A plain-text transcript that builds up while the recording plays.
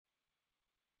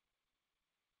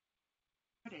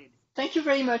Thank you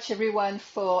very much, everyone,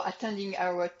 for attending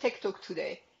our Tech Talk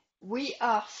today. We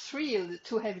are thrilled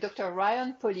to have Dr.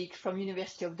 Ryan Pohlig from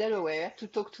University of Delaware to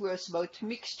talk to us about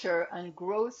mixture and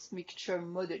growth mixture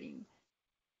modeling.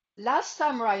 Last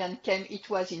time Ryan came, it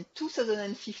was in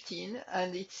 2015,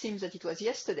 and it seems that it was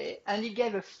yesterday, and he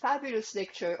gave a fabulous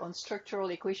lecture on structural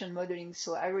equation modeling,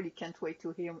 so I really can't wait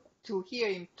to hear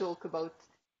him talk about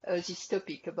this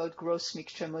topic, about growth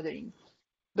mixture modeling.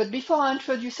 But before I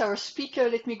introduce our speaker,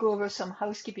 let me go over some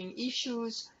housekeeping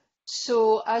issues.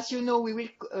 So, as you know, we will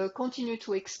continue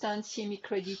to extend CME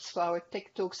credits for our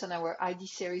Tech Talks and our ID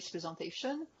series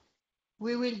presentation.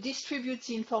 We will distribute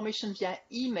the information via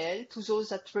email to those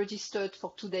that registered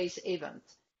for today's event.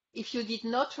 If you did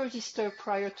not register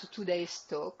prior to today's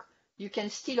talk, you can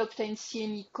still obtain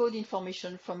CME code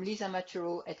information from Lisa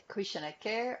Maturo at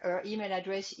ChristianaCare. Her email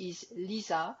address is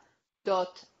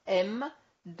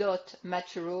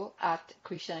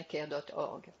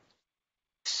lisa.m.maturo@christianacare.org.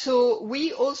 So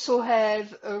we also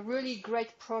have a really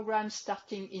great program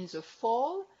starting in the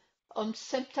fall. On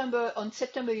September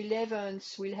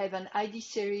 11th, we'll have an ID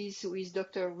series with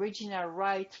Dr. Regina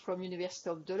Wright from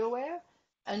University of Delaware,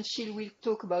 and she will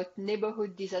talk about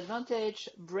neighborhood disadvantage,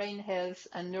 brain health,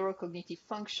 and neurocognitive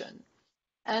function.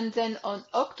 And then on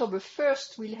October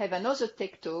 1st, we'll have another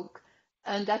Tech Talk,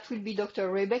 and that will be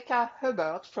Dr. Rebecca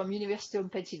Hubbard from University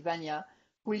of Pennsylvania,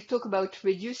 who will talk about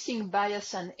reducing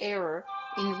bias and error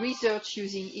in research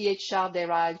using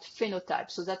EHR-derived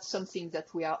phenotypes. So that's something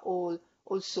that we are all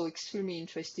also extremely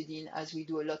interested in, as we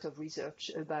do a lot of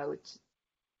research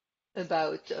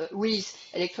with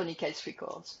electronic health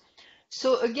records.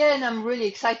 So again, I'm really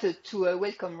excited to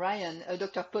welcome Ryan,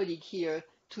 Dr. Pohlig here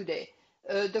today.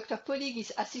 Dr. Pohlig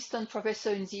is assistant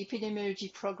professor in the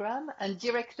epidemiology program and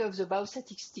director of the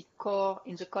biostatistics core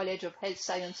in the College of Health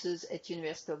Sciences at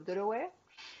University of Delaware.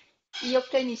 He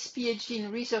obtained his PhD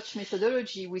in research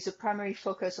methodology with a primary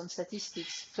focus on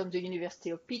statistics from the University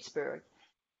of Pittsburgh.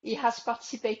 He has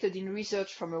participated in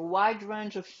research from a wide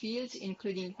range of fields,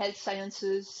 including health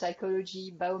sciences,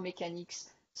 psychology, biomechanics,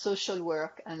 social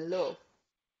work, and law.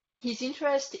 His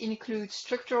interests include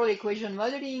structural equation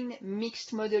modeling,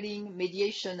 mixed modeling,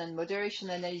 mediation and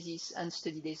moderation analysis, and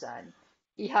study design.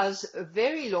 He has a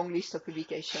very long list of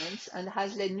publications and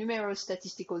has led numerous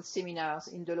statistical seminars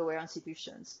in Delaware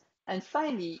institutions. And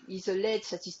finally, he's a lead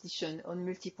statistician on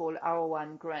multiple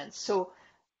R01 grants. So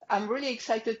I'm really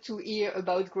excited to hear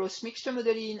about growth mixture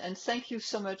modeling, and thank you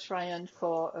so much, Ryan,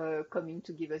 for coming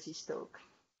to give us this talk.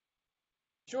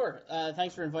 Sure.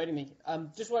 Thanks for inviting me.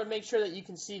 Just want to make sure that you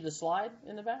can see the slide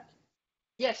in the back.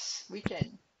 Yes, we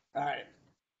can. All right.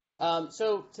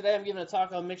 So today I'm giving a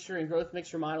talk on mixture and growth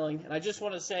mixture modeling, and I just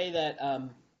want to say that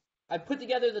I put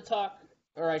together the talk,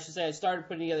 or I should say I started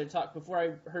putting together the talk before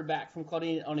I heard back from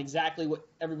Claudine on exactly what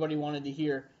everybody wanted to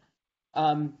hear.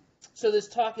 So this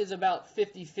talk is about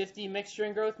 50-50 mixture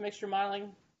and growth mixture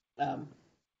modeling.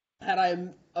 Had I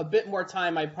a bit more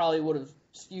time, I probably would have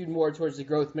skewed more towards the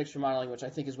growth mixture modeling, which I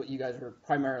think is what you guys are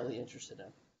primarily interested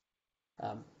in.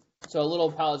 So a little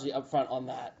apology up front on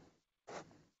that.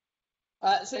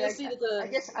 So you'll see that I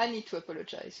guess I need to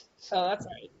apologize. Oh, that's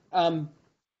all right.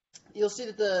 You'll see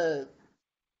that the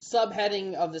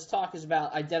subheading of this talk is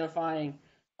about identifying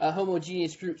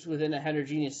homogeneous groups within a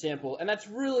heterogeneous sample, and that's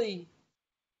really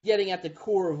getting at the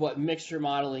core of what mixture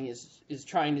modeling is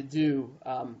trying to do,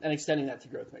 and extending that to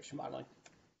growth mixture modeling.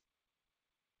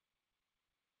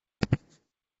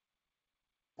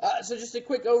 So just a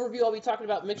quick overview. I'll be talking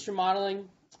about mixture modeling.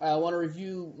 I want to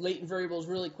review latent variables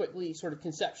really quickly, sort of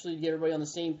conceptually, to get everybody on the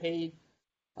same page.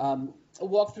 I'll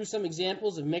walk through some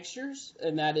examples of mixtures,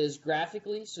 and that is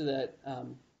graphically, so that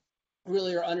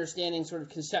really are understanding sort of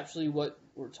conceptually what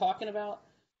we're talking about.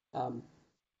 And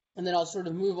then I'll sort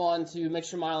of move on to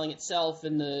mixture modeling itself,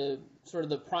 and the sort of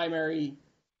the primary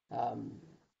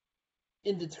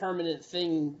indeterminate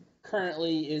thing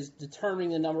currently is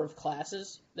determining the number of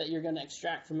classes that you're going to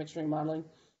extract from mixture modeling.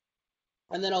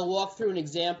 And then I'll walk through an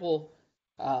example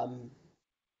from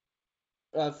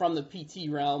the PT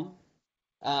realm.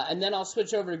 And then I'll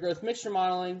switch over to growth mixture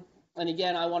modeling. And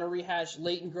again, I want to rehash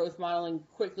latent growth modeling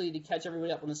quickly to catch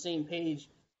everybody up on the same page.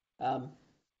 And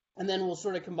then we'll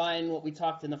sort of combine what we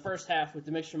talked in the first half with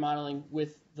the mixture modeling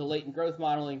with the latent growth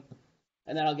modeling.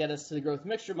 And that'll get us to the growth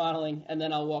mixture modeling. And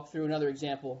then I'll walk through another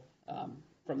example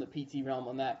from the PT realm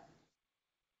on that.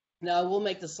 Now, we'll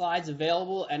make the slides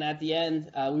available, and at the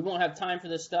end, we won't have time for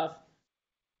this stuff,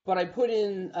 but I put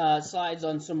in slides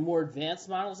on some more advanced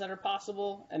models that are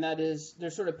possible, and that is,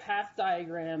 they're sort of path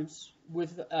diagrams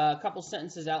with a couple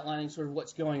sentences outlining sort of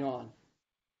what's going on.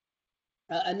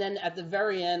 And then at the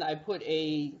very end, I put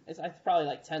it's probably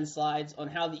like 10 slides on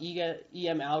how the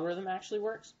EM algorithm actually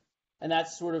works. And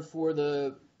that's sort of for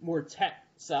the more tech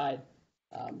side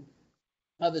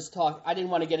of this talk. I didn't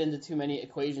want to get into too many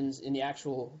equations in the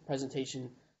actual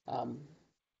presentation.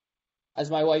 As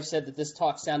my wife said, that this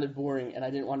talk sounded boring, and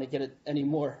I didn't want to get it any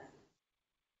more.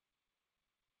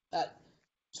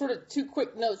 Sort of two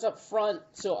quick notes up front.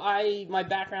 So my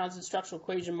background is in structural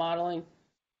equation modeling.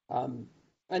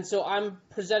 And so I'm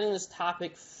presenting this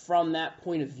topic from that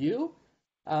point of view,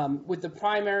 with the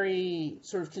primary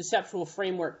sort of conceptual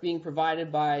framework being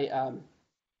provided by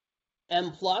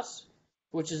M+,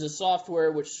 which is a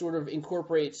software which sort of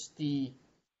incorporates the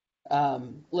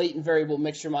latent variable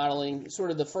mixture modeling,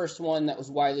 sort of the first one that was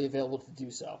widely available to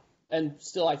do so, and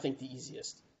still I think the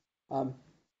easiest.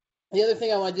 The other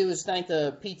thing I want to do is thank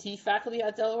the PT faculty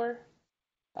at Delaware.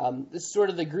 This is sort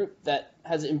of the group that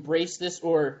has embraced this,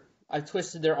 or I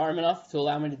twisted their arm enough to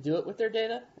allow me to do it with their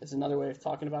data. Is another way of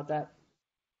talking about that.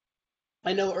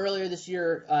 I know earlier this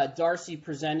year, Darcy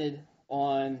presented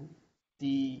on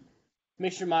the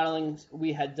mixture modeling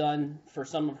we had done for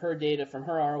some of her data from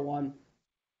her R01.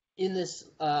 In this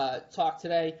talk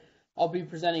today, I'll be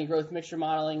presenting growth mixture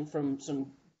modeling from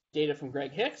some data from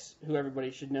Greg Hicks, who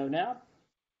everybody should know now.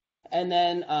 And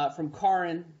then from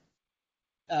Karin,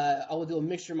 I will do a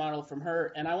mixture model from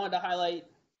her. And I wanted to highlight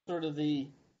sort of the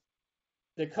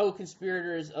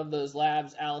co-conspirators of those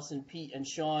labs, Allison, Pete, and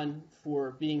Sean,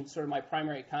 for being sort of my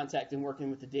primary contact in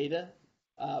working with the data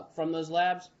from those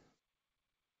labs.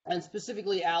 And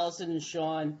specifically Allison and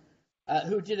Sean,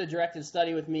 who did a directed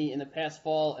study with me in the past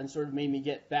fall and sort of made me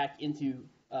get back into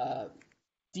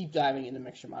deep diving into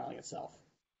mixture modeling itself.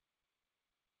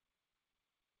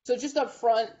 So just up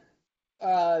front,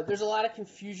 there's a lot of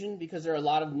confusion because there are a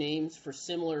lot of names for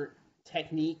similar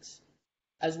techniques,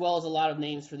 as well as a lot of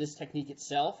names for this technique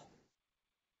itself.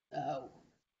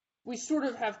 We sort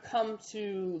of have come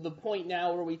to the point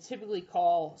now where we typically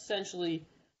call essentially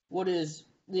what is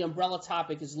the umbrella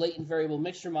topic is latent variable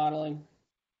mixture modeling,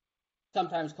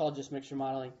 sometimes called just mixture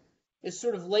modeling. It's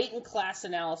sort of latent class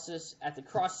analysis at the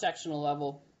cross-sectional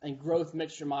level and growth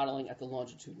mixture modeling at the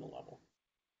longitudinal level.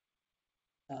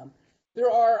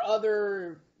 There are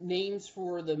other names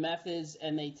for the methods,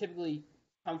 and they typically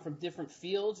come from different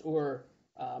fields, or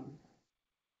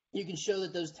you can show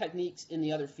that those techniques in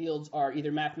the other fields are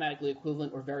either mathematically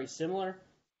equivalent or very similar.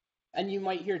 And you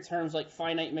might hear terms like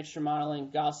finite mixture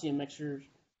modeling, Gaussian mixtures,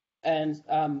 and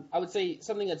I would say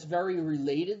something that's very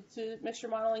related to mixture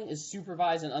modeling is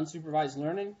supervised and unsupervised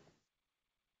learning.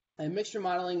 And mixture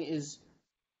modeling is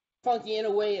funky in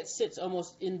a way; it sits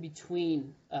almost in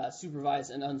between supervised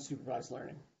and unsupervised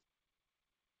learning.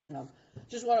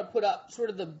 Just want to put up sort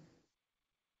of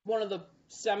one of the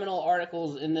seminal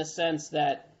articles in this sense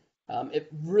that it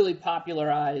really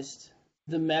popularized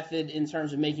the method in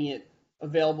terms of making it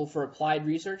available for applied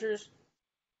researchers.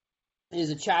 It is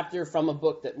a chapter from a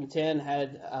book that Mutan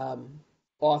had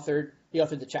authored. He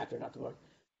authored the chapter, not the book.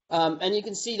 And you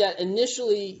can see that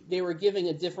initially they were giving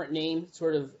a different name,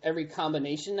 sort of every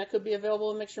combination that could be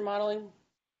available in mixture modeling.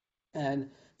 And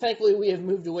thankfully we have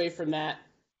moved away from that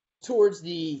towards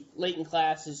the latent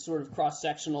class is sort of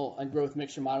cross-sectional, and growth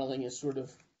mixture modeling is sort of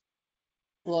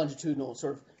longitudinal,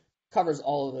 sort of covers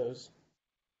all of those.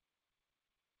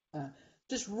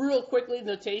 Just real quickly,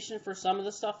 notation for some of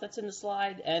the stuff that's in the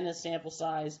slide, N is sample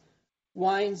size.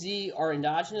 Y and Z are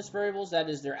endogenous variables, that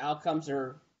is, their outcomes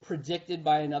are predicted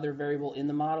by another variable in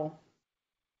the model.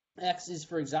 X is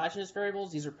for exogenous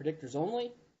variables, these are predictors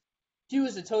only. Q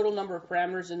is the total number of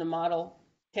parameters in the model.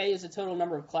 K is the total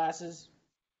number of classes.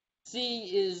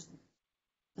 C is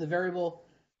the variable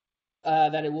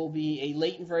that it will be a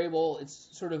latent variable. It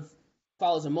sort of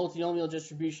follows a multinomial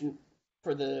distribution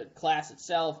for the class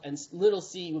itself, and little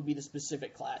c would be the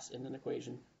specific class in an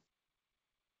equation.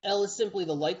 L is simply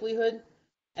the likelihood,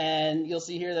 and you'll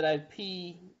see here that I have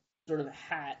P sort of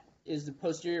hat is the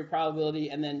posterior probability,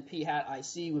 and then P hat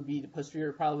IC would be the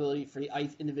posterior probability for the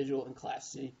ith individual in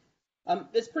class C.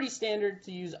 It's pretty standard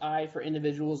to use I for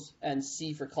individuals and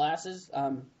C for classes.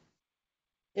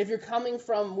 If you're coming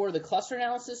from more the cluster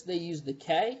analysis, they use the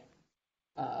K.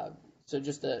 So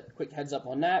just a quick heads up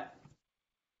on that.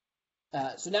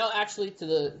 So now actually to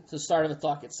the start of the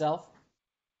talk itself.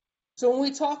 So when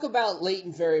we talk about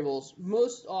latent variables,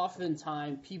 most often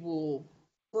time people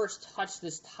first touch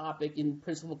this topic in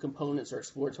principal components or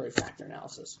exploratory factor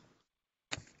analysis.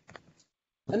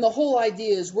 And the whole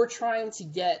idea is we're trying to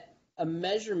get a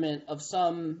measurement of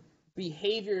some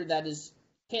behavior that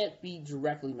can't be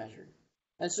directly measured.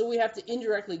 And so we have to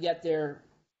indirectly get there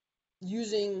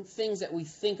using things that we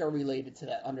think are related to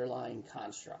that underlying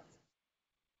construct.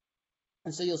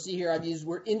 And so you'll see here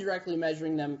we're indirectly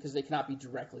measuring them because they cannot be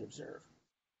directly observed.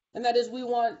 And that is, we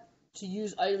want to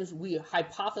use items we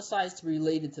hypothesize to be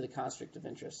related to the construct of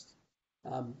interest.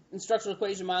 In structural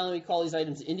equation modeling, we call these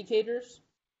items indicators.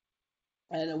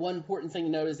 And one important thing to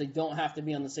note is they don't have to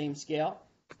be on the same scale.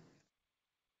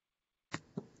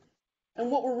 And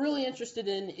what we're really interested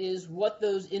in is what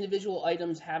those individual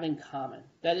items have in common.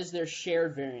 That is their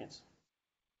shared variance.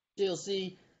 So you'll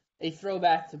see a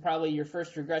throwback to probably your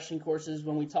first regression courses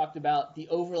when we talked about the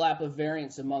overlap of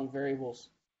variance among variables.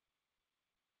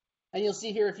 And you'll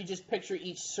see here, if you just picture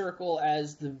each circle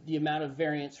as the amount of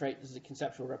variance, right, this is a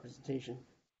conceptual representation,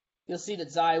 you'll see that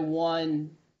xi1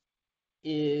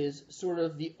 is sort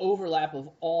of the overlap of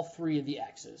all three of the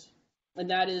x's. And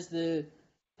that is the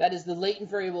latent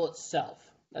variable itself.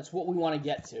 That's what we want to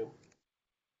get to.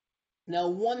 Now,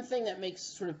 one thing that makes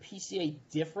sort of PCA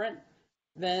different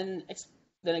than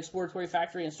exploratory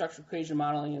factory and structural equation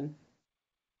modeling, in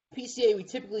PCA we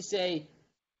typically say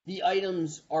the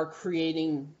items are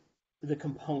creating the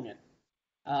component.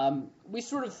 We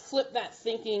sort of flip that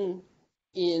thinking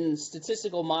in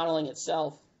statistical modeling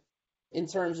itself in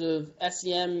terms of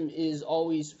SEM is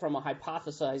always from a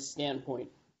hypothesized standpoint.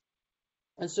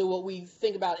 And so what we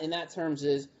think about in that terms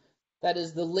is that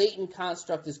is the latent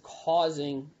construct is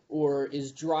causing or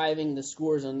is driving the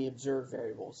scores on the observed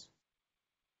variables.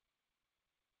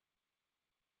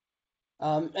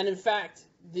 And in fact,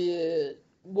 the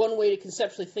one way to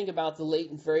conceptually think about the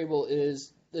latent variable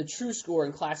is the true score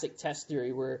in classic test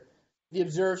theory, where the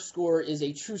observed score is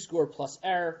a true score plus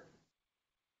error.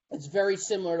 It's very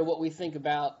similar to what we think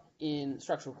about in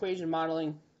structural equation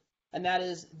modeling, and that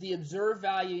is the observed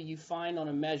value you find on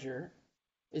a measure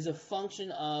is a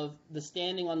function of the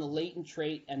standing on the latent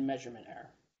trait and measurement error.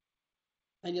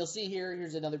 And you'll see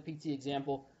here's another PT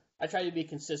example. I try to be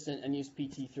consistent and use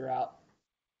PT throughout.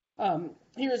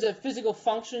 Here's a physical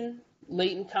function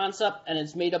latent concept, and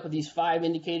it's made up of these 5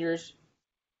 indicators.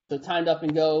 So timed up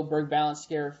and go, Berg balance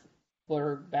scale,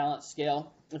 Berg balance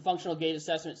scale, the functional gait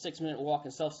assessment, 6-minute walk,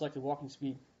 and self-selected walking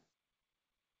speed.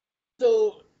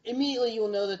 So immediately you will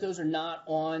know that those are not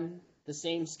on the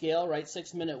same scale, right?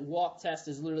 6-minute walk test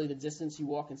is literally the distance you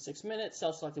walk in 6 minutes.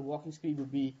 Self-selected walking speed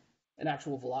would be an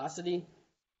actual velocity.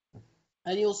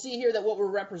 And you'll see here that what we're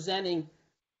representing,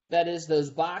 that is those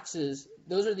boxes,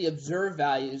 those are the observed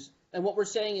values. And what we're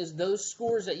saying is those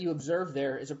scores that you observe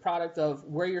there is a product of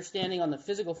where you're standing on the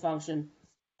physical function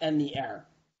and the error.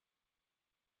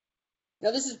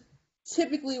 Now, this is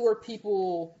typically where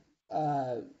people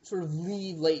sort of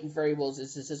leave latent variables.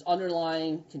 It's this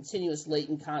underlying continuous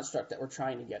latent construct that we're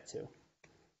trying to get to.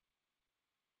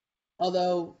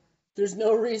 Although there's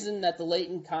no reason that the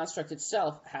latent construct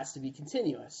itself has to be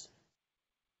continuous.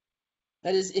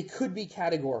 That is, it could be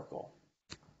categorical.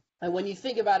 And when you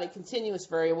think about a continuous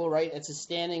variable, right, it's a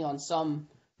standing on some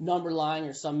number line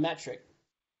or some metric.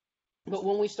 But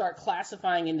when we start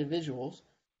classifying individuals,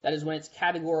 that is when it's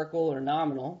categorical or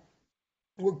nominal,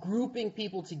 we're grouping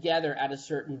people together at a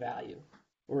certain value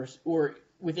or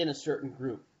within a certain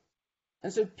group.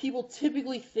 And so people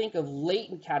typically think of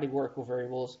latent categorical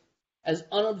variables as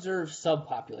unobserved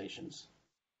subpopulations.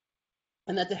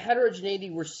 And that the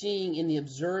heterogeneity we're seeing in the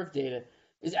observed data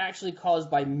is actually caused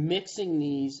by mixing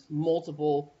these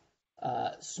multiple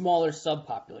smaller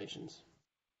subpopulations.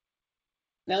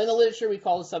 Now, in the literature, we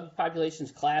call the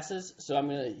subpopulations classes, so I'm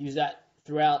going to use that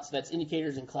throughout. So that's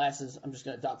indicators and classes. I'm just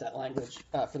going to adopt that language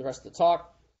for the rest of the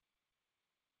talk.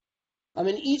 I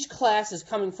mean, each class is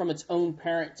coming from its own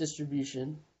parent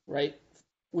distribution, right,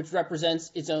 which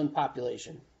represents its own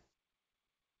population.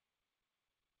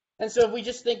 And so if we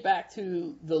just think back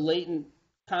to the latent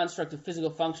construct of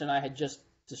physical function I had just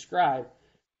described,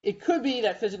 it could be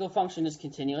that physical function is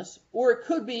continuous, or it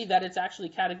could be that it's actually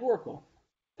categorical.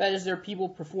 That is, their people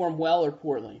perform well or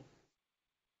poorly.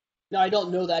 Now, I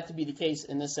don't know that to be the case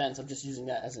in this sense. I'm just using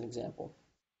that as an example.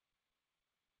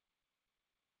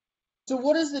 So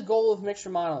what is the goal of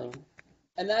mixture modeling?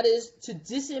 And that is to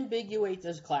disambiguate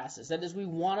those classes. That is, we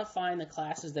want to find the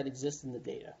classes that exist in the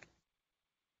data.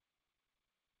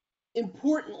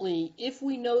 Importantly, if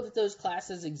we know that those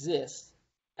classes exist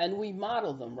and we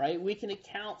model them, right, we can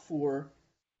account for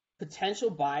potential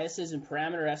biases in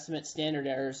parameter estimate, standard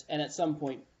errors, and at some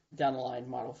point down the line,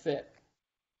 model fit.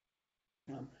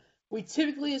 We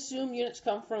typically assume units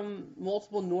come from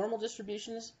multiple normal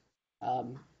distributions.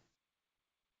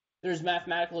 There's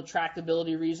mathematical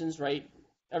attractability reasons, right?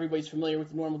 Everybody's familiar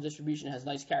with the normal distribution, it has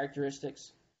nice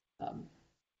characteristics.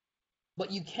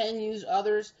 But you can use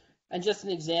others. And just an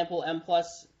example, M+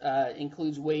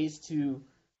 includes ways to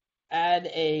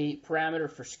add a parameter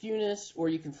for skewness, or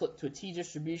you can flip to a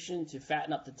t-distribution to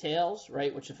fatten up the tails,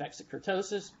 right, which affects the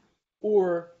kurtosis,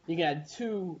 or you can add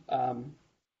two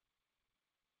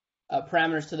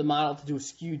parameters to the model to do a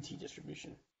skewed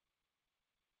t-distribution.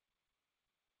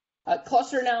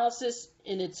 Cluster analysis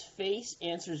in its face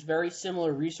answers very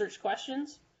similar research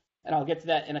questions, and I'll get to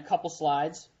that in a couple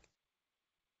slides.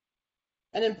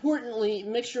 And importantly,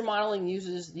 mixture modeling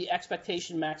uses the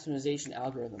expectation maximization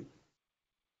algorithm.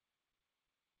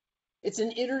 It's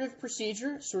an iterative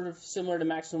procedure, sort of similar to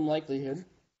maximum likelihood.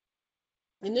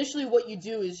 Initially, what you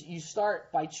do is you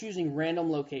start by choosing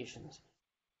random locations.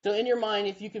 So in your mind,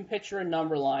 if you can picture a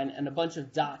number line and a bunch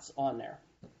of dots on there,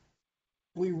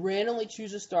 we randomly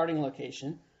choose a starting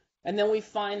location, and then we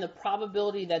find the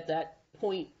probability that that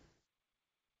point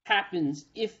happens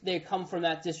if they come from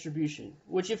that distribution,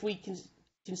 which if we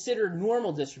consider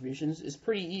normal distributions is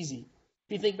pretty easy.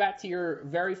 If you think back to your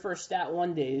very first Stat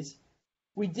 1 days,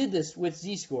 we did this with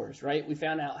z-scores, right? We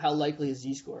found out how likely a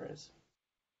z-score is.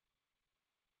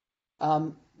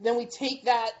 Then we take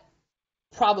that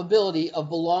probability of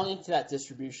belonging to that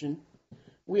distribution.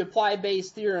 We apply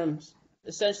Bayes' theorems,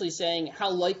 essentially saying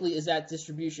how likely is that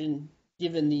distribution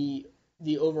given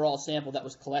the overall sample that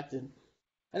was collected.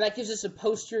 And that gives us a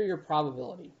posterior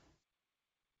probability.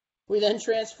 We then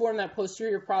transform that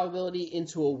posterior probability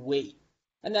into a weight.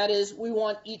 And that is, we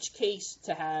want each case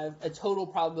to have a total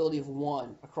probability of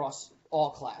 1 across all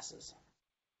classes.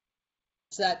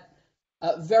 So that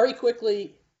very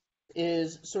quickly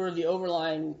is sort of the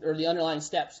underlying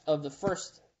steps of the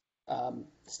first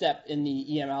step in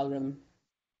the EM algorithm.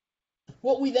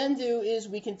 What we then do is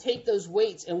we can take those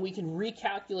weights and we can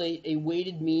recalculate a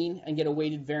weighted mean and get a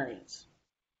weighted variance.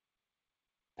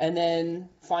 And then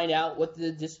find out what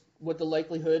the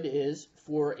likelihood is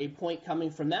for a point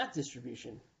coming from that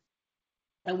distribution.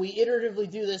 And we iteratively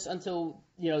do this until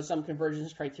some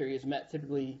convergence criteria is met.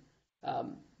 Typically,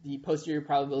 the posterior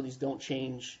probabilities don't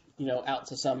change out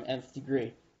to some nth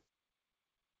degree.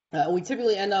 We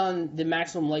typically end on the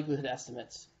maximum likelihood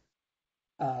estimates.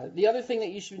 The other thing that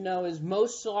you should know is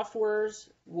most softwares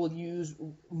will use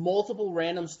multiple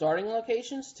random starting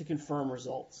locations to confirm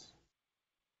results.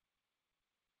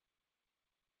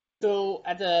 So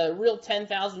at the real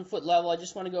 10,000 foot level, I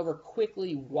just want to go over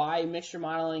quickly why mixture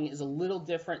modeling is a little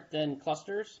different than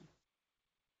clusters.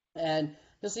 And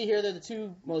you'll see here they're the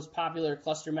two most popular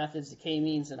cluster methods, the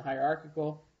k-means and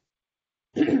hierarchical.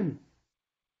 In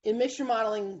mixture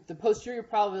modeling, the posterior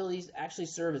probabilities actually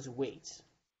serve as weights.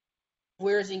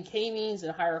 Whereas in k-means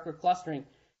and hierarchical clustering,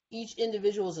 each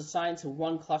individual is assigned to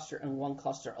one cluster and one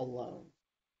cluster alone.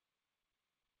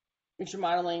 Mixture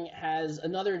modeling has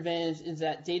another advantage is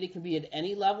that data can be at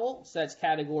any level, so that's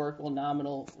categorical,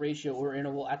 nominal, ratio, or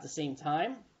interval at the same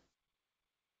time.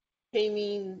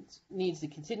 K-means needs the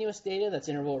continuous data, that's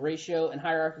interval, ratio, and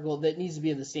hierarchical that needs to be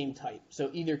of the same type,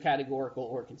 so either categorical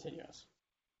or continuous.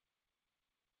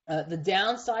 The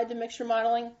downside to mixture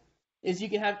modeling is you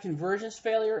can have convergence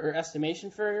failure or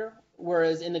estimation failure,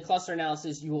 whereas in the cluster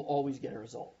analysis, you will always get a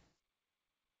result.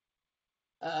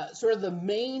 Sort of the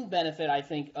main benefit, I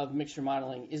think, of mixture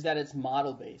modeling is that it's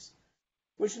model-based,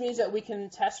 which means that we can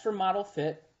test for model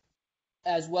fit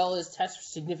as well as test for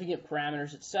significant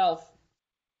parameters itself.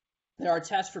 There are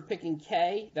tests for picking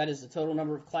K, that is the total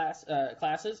number of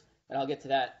classes, and I'll get to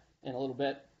that in a little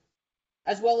bit,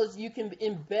 as well as you can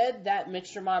embed that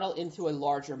mixture model into a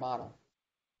larger model.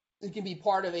 It can be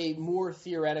part of a more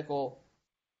theoretical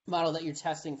model that you're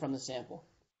testing from the sample.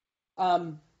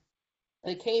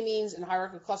 The k-means and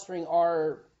hierarchical clustering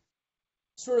are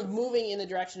sort of moving in the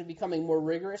direction of becoming more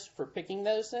rigorous for picking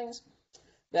those things.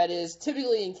 That is,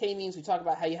 typically in k-means we talk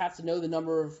about how you have to know the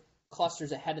number of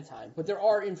clusters ahead of time, but there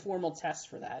are informal tests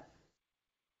for that.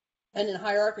 And in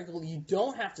hierarchical, you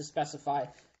don't have to specify,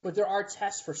 but there are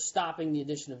tests for stopping the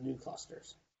addition of new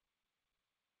clusters.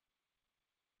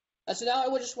 So now I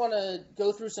would just want to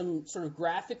go through some sort of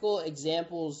graphical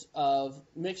examples of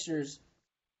mixtures.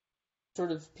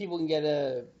 Sort of people can get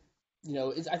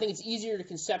I think it's easier to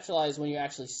conceptualize when you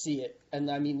actually see it. And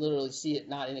I mean literally see it,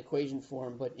 not in equation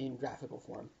form, but in graphical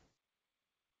form.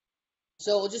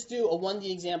 So we'll just do a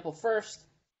 1D example first.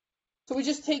 So we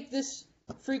just take this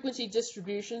frequency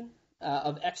distribution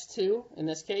of x2 in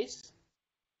this case.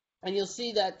 And you'll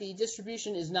see that the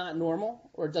distribution is not normal,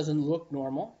 or it doesn't look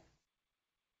normal.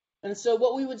 And so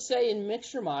what we would say in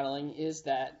mixture modeling is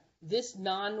that this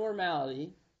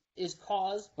non-normality is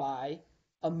caused by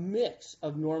a mix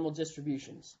of normal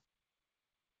distributions.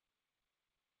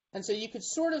 And so you could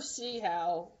sort of see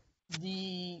how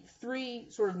the three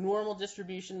sort of normal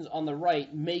distributions on the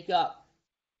right make up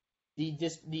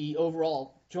the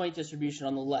overall joint distribution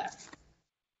on the left.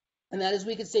 And that is,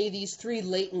 we could say these three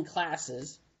latent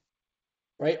classes,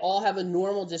 right, all have a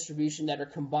normal distribution that are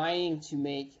combining to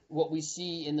make what we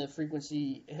see in the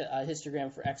frequency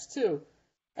histogram for X2.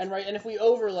 And if we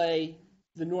overlay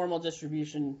the normal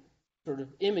distribution sort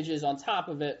of images on top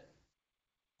of it,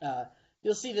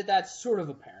 you'll see that that's sort of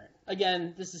apparent.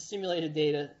 Again, this is simulated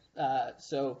data,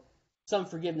 so some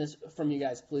forgiveness from you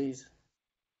guys, please.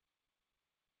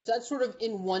 So that's sort of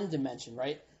in one dimension,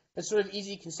 right? It's sort of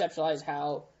easy to conceptualize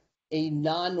how a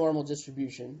non-normal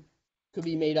distribution could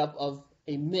be made up of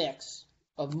a mix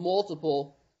of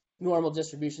multiple normal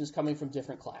distributions coming from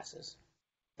different classes.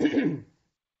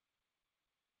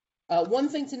 One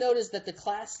thing to note is that the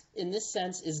class in this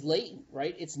sense is latent,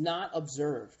 right? It's not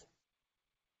observed.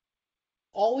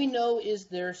 All we know is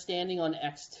they're standing on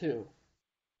X2.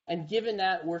 And given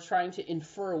that, we're trying to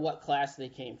infer what class they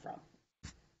came from.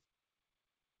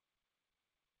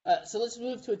 So let's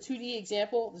move to a 2D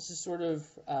example. This is sort of,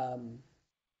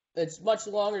 it's much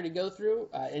longer to go through,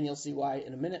 and you'll see why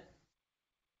in a minute.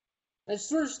 And it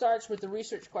sort of starts with the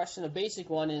research question. A basic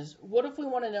one is, what if we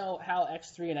want to know how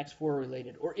X3 and X4 are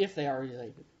related, or if they are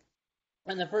related?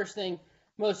 And the first thing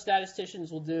most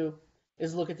statisticians will do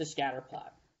is look at the scatter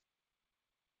plot.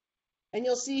 And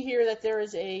you'll see here that there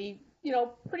is a,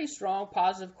 pretty strong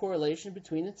positive correlation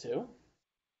between the two.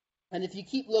 And if you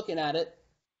keep looking at it,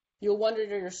 you'll wonder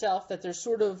to yourself that there's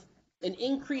sort of an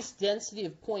increased density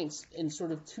of points in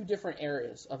sort of two different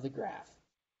areas of the graph.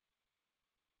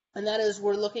 And that is,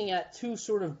 we're looking at two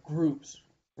sort of groups,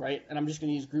 right? And I'm just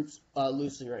going to use groups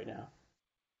loosely right now.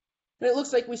 And it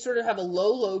looks like we sort of have a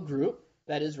low group,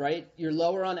 that is, right, you're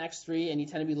lower on X3 and you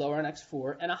tend to be lower on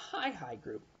X4, and a high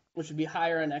group, which would be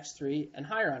higher on X3 and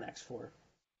higher on X4.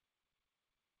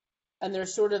 And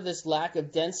there's sort of this lack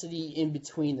of density in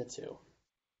between the two,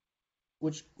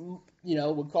 which,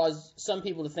 would cause some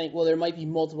people to think, well, there might be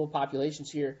multiple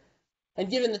populations here. And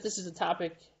given that this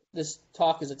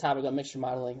talk is a topic on mixture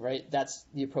modeling, right, that's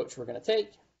the approach we're going to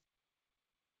take.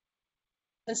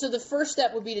 And so the first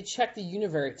step would be to check the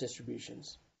univariate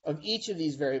distributions of each of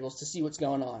these variables to see what's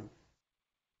going on.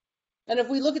 And if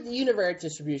we look at the univariate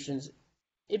distributions,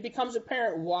 it becomes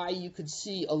apparent why you could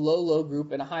see a low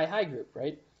group and a high group,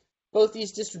 right? Both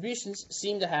these distributions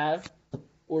seem to have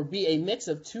or be a mix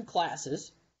of two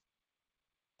classes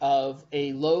of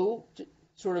a low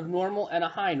sort of normal and a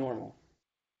high normal.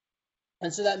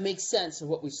 And so that makes sense of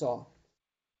what we saw.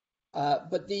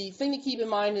 But the thing to keep in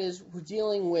mind is we're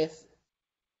dealing with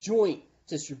joint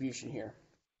distribution here.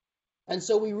 And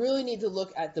so we really need to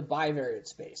look at the bivariate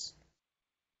space.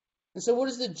 And so what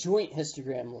does the joint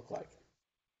histogram look like?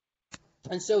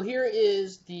 And so here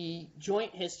is the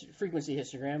joint frequency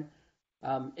histogram.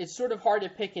 It's sort of hard to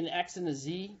pick an X and a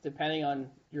Z depending on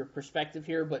your perspective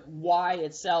here, but Y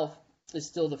itself is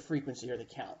still the frequency or the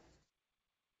count.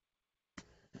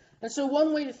 And so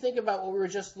one way to think about what we were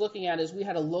just looking at is we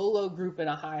had a low group and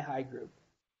a high group.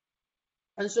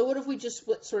 And so what if we just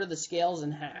split sort of the scales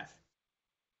in half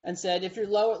and said if you're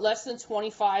less than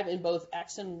 25 in both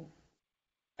X and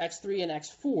X3 and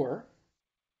X4,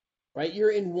 right,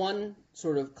 you're in one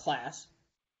sort of class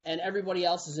and everybody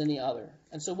else is in the other.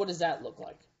 And so what does that look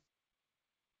like?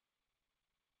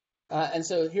 And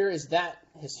so here is that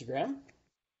histogram.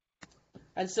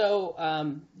 And so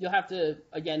you'll have to,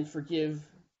 again, forgive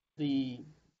the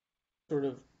sort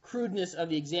of crudeness of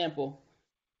the example.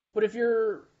 But if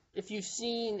you've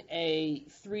seen a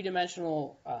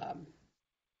three-dimensional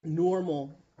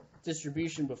normal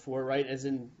distribution before, right, as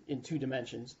in two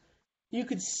dimensions, you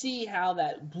could see how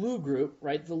that blue group,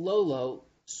 right, the low,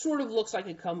 sort of looks like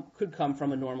it could come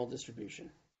from a normal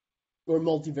distribution, or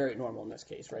multivariate normal in this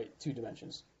case, right, 2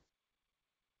 dimensions.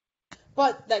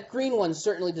 But that green one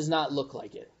certainly does not look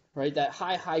like it, right? That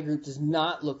high group does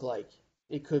not look like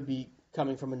it could be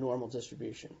coming from a normal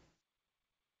distribution.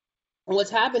 And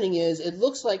what's happening is it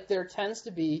looks like there tends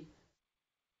to be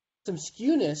some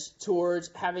skewness towards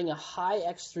having a high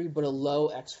X3 but a low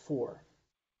X4.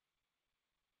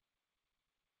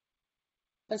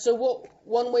 And so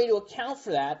one way to account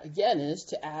for that, again, is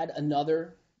to add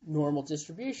another normal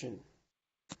distribution,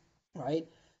 right?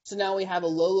 So now we have a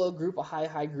low group, a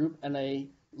high group, and a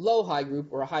low-high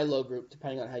group, or a high-low group,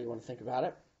 depending on how you want to think about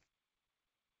it.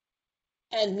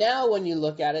 And now when you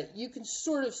look at it, you can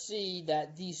sort of see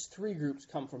that these three groups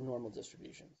come from normal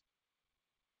distributions.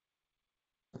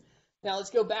 Now let's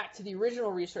go back to the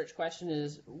original research question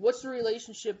is, what's the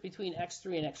relationship between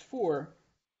X3 and X4?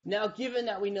 Now, given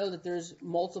that we know that there's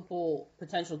multiple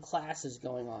potential classes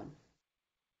going on,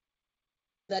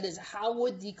 that is, how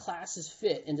would the classes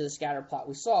fit into the scatter plot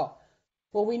we saw?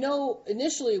 Well, we know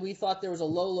initially we thought there was a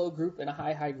low group and a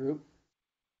high group.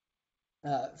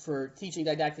 for teaching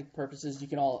didactic purposes, you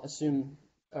can all assume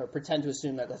or pretend to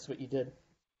assume that that's what you did.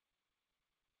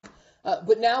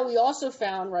 But now we also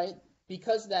found, right,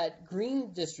 because that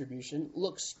green distribution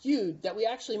looks skewed, that we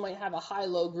actually might have a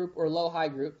high-low group or low-high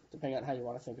group, depending on how you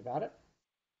want to think about it.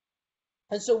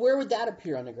 And so where would that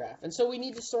appear on the graph? And so we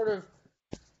need to sort of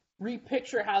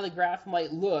repicture how the graph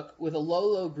might look with a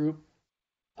low-low group,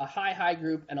 a high-high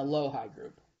group, and a low-high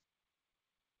group.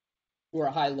 Or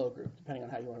a high-low group, depending on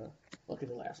how you want to look at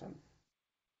the last one.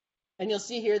 And you'll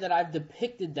see here that I've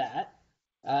depicted that,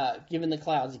 given the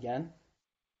clouds again.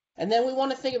 And then we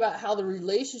want to think about how the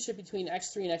relationship between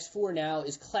X3 and X4 now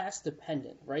is class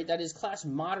dependent, right? That is, class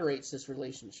moderates this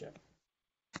relationship.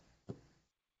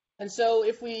 And so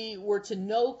if we were to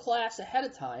know class ahead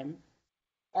of time,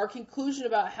 our conclusion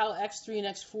about how X3 and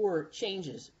X4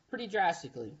 changes pretty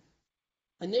drastically.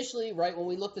 Initially, right, when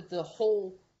we looked at the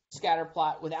whole scatter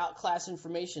plot without class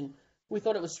information, we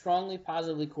thought it was strongly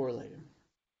positively correlated.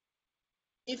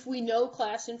 If we know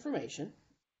class information,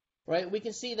 right, we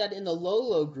can see that in the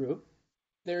low-low group,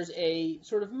 there's a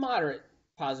sort of moderate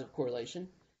positive correlation.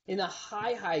 In the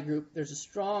high-high group, there's a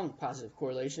strong positive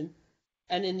correlation.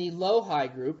 And in the low-high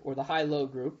group, or the high-low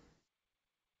group,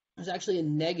 there's actually a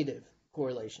negative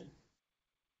correlation.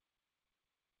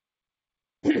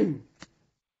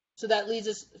 So that leads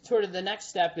us toward the next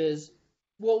step is,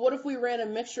 well, what if we ran a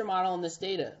mixture model on this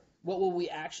data? What will we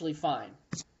actually find?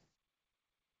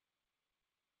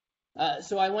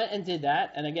 So I went and did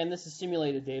that, and again, this is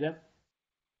simulated data.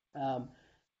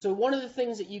 So one of the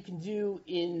things that you can do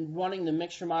in running the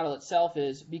mixture model itself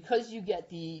is, because you get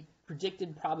the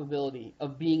predicted probability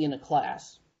of being in a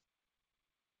class,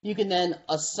 you can then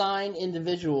assign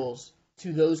individuals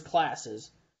to those classes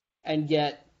and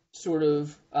get sort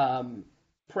of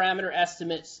parameter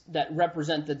estimates that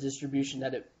represent the distribution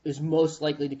that it is most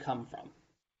likely to come from.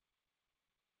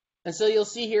 And so you'll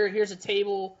see here, here's a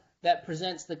table that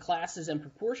presents the classes and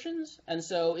proportions. And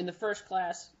so in the first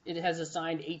class, it has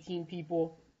assigned 18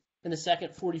 people, in the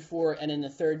second 44, and in the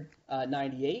third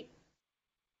 98.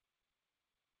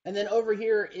 And then over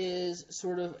here is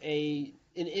sort of an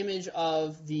image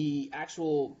of the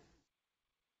actual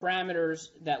parameters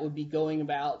that would be going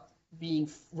about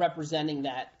being representing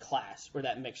that class or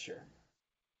that mixture.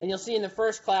 And you'll see in the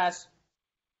first class,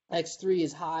 X3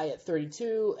 is high at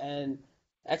 32, and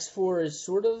X4 is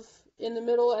sort of in the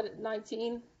middle at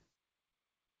 19.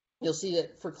 You'll see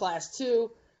that for class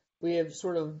 2, we have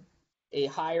sort of a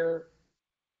higher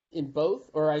in both,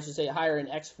 or I should say higher in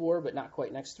X4, but not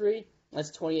quite in X3.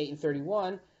 That's 28 and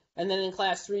 31. And then in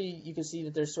class 3, you can see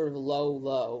that there's sort of a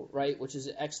low, right, which is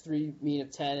X3 mean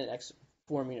of 10 and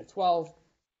X4 mean of 12.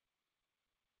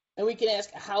 And we can ask,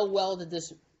 how well did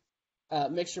this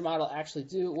mixture model actually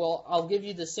do? Well, I'll give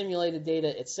you the simulated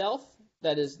data itself.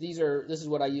 That is, this is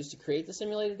what I used to create the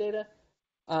simulated data.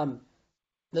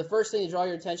 The first thing to draw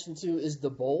your attention to is the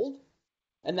bold,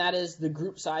 and that is the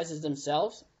group sizes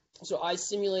themselves. So I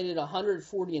simulated 100,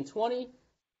 40, and 20,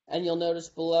 and you'll notice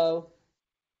below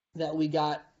that we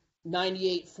got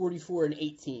 98, 44, and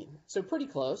 18. So pretty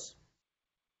close.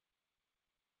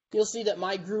 You'll see that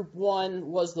my group 1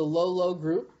 was the low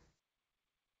group,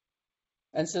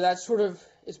 and so that sort of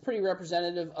is pretty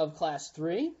representative of class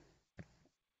 3.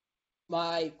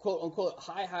 My quote-unquote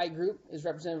high group is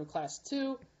representative of class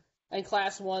 2, and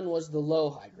class 1 was the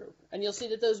low-high group. And you'll see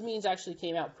that those means actually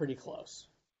came out pretty close.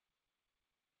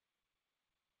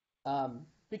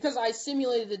 Because I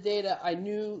simulated the data, I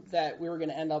knew that we were going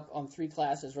to end up on 3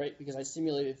 classes, right? Because I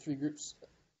simulated 3 groups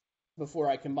before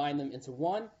I combined them into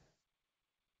 1.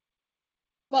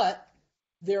 But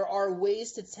there are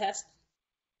ways to test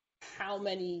how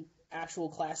many actual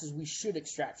classes we should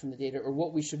extract from the data, or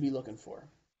what we should be looking for.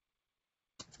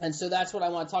 And so that's what I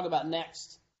want to talk about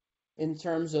next in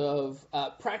terms of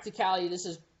practicality. This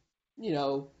is,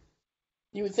 you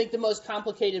would think the most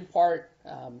complicated part,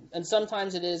 and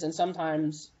sometimes it is, and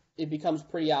sometimes it becomes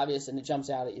pretty obvious and it jumps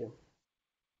out at you.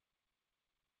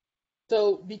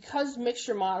 So because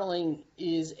mixture modeling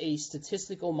is a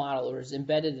statistical model, or is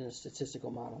embedded in a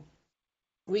statistical model,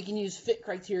 we can use fit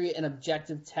criteria and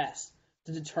objective tests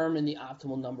to determine the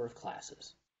optimal number of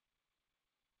classes.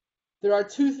 There are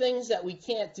 2 things that we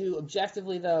can't do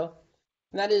objectively, though,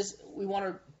 and that is we want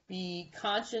to be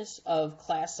conscious of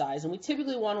class size, and we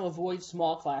typically want to avoid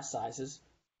small class sizes.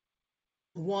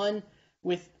 One,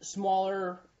 with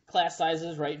smaller class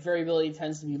sizes, right, variability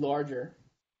tends to be larger,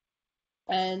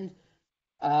 and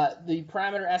the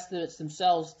parameter estimates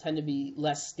themselves tend to be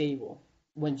less stable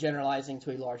when generalizing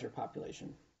to a larger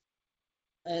population.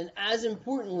 And as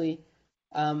importantly,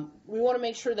 we want to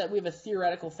make sure that we have a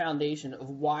theoretical foundation of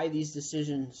why these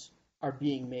decisions are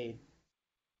being made.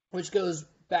 which goes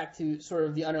back to sort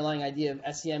of the underlying idea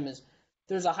of SEM is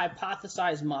there's a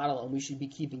hypothesized model, and we should be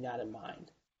keeping that in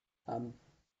mind.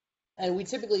 And we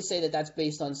typically say that that's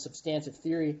based on substantive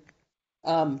theory.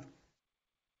 And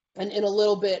in a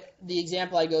little bit, the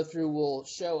example I go through will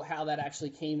show how that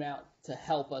actually came out to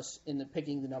help us in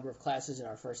picking the number of classes in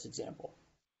our first example.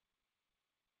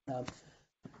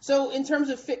 So in terms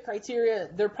of fit criteria,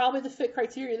 they're probably the fit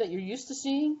criteria that you're used to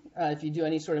seeing if you do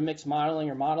any sort of mixed modeling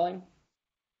or modeling.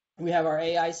 We have our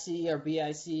AIC, our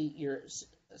BIC, your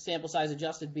sample size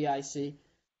adjusted BIC,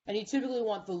 and you typically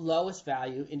want the lowest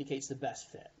value indicates the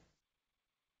best fit.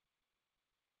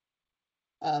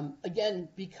 Again,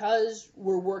 because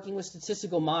we're working with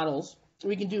statistical models,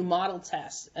 we can do model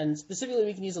tests, and specifically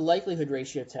we can use a likelihood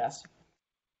ratio test.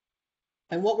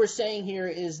 And what we're saying here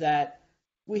is that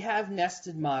we have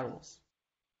nested models,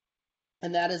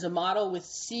 and that is a model with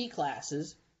C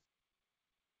classes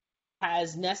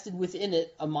has nested within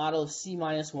it a model of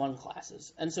C-1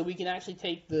 classes. And so we can actually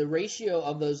take the ratio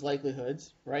of those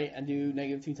likelihoods, right, and do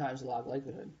 -2 times the log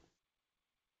likelihood.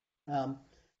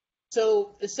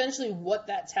 So essentially what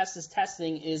that test is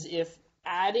testing is if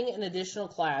adding an additional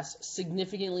class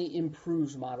significantly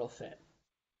improves model fit.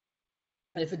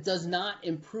 And if it does not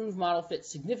improve model fit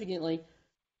significantly,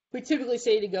 we typically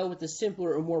say to go with the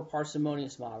simpler or more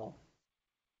parsimonious model.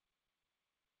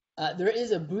 There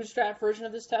is a bootstrap version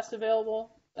of this test available.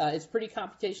 It's pretty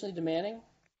computationally demanding.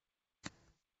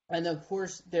 And of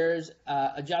course, there's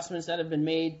adjustments that have been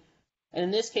made. And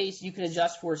in this case, you can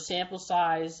adjust for sample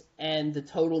size and the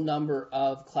total number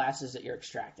of classes that you're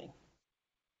extracting.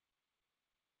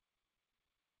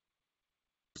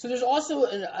 So there's also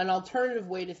an alternative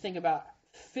way to think about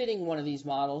fitting one of these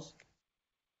models,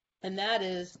 and that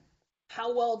is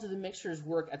how well do the mixtures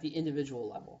work at the individual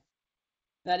level.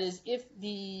 That is, if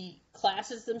the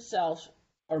classes themselves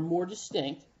are more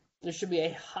distinct, there should be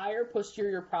a higher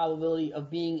posterior probability of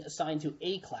being assigned to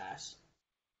a class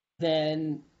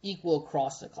than equal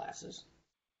across the classes.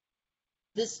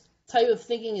 This type of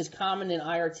thinking is common in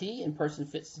IRT, in person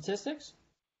fit statistics.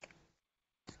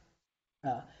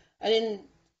 And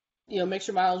in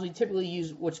mixture models, we typically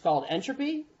use what's called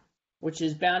entropy, which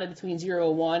is bounded between 0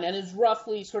 and 1, and is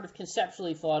roughly sort of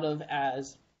conceptually thought of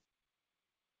as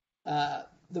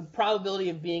the probability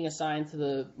of being assigned to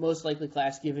the most likely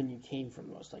class given you came from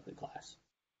the most likely class.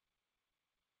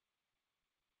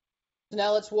 So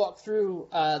now let's walk through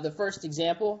the first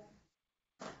example.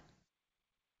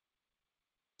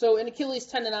 So in Achilles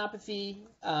tendinopathy,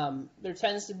 there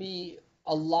tends to be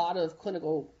a lot of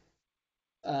clinical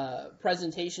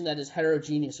presentation that is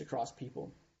heterogeneous across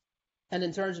people. And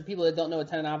in terms of people that don't know what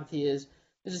tendinopathy is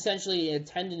essentially a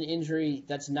tendon injury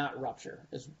that's not rupture,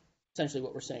 is essentially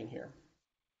what we're saying here.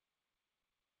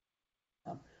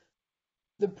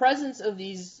 The presence of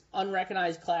these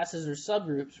unrecognized classes or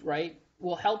subgroups, right,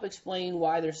 will help explain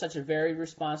why there's such a varied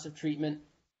responsive treatment,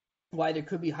 why there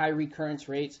could be high recurrence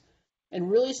rates,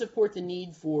 and really support the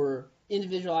need for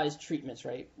individualized treatments,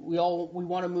 right? We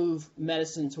want to move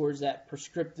medicine towards that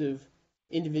prescriptive,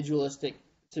 individualistic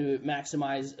to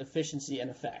maximize efficiency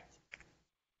and effect.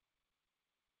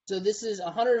 So this is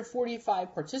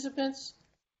 145 participants.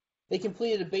 They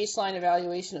completed a baseline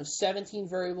evaluation of 17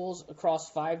 variables across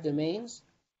 5 domains.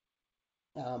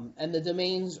 And the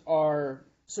domains are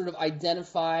sort of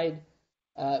identified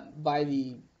by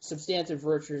the substantive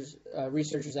researchers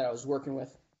that I was working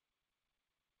with.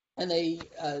 And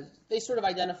they sort of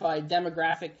identified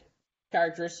demographic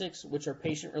characteristics, which are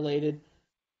patient-related,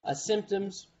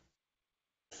 symptoms,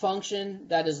 function,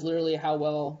 that is literally how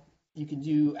well you can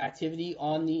do activity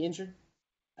on the injured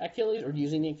Achilles or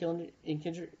using the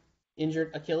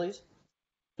injured Achilles.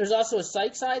 There's also a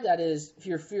psych side, that is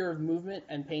your fear of movement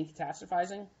and pain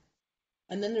catastrophizing.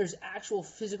 And then there's actual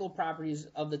physical properties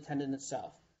of the tendon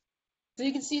itself. So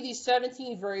you can see these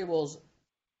 17 variables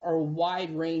are a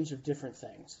wide range of different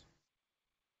things.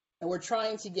 And we're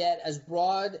trying to get as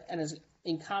broad and as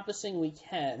encompassing we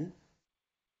can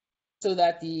so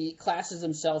that the classes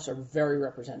themselves are very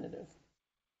representative.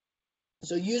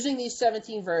 So using these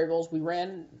 17 variables, we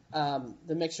ran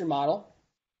the mixture model.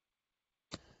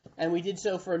 And we did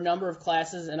so for a number of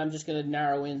classes, and I'm just going to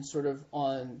narrow in sort of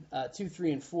on 2,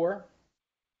 3, and 4.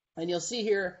 And you'll see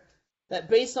here that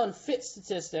based on fit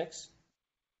statistics,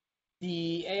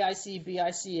 the AIC,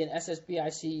 BIC, and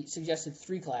SSBIC suggested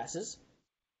 3 classes.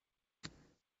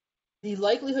 The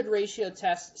likelihood ratio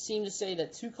test seemed to say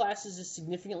that 2 classes is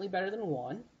significantly better than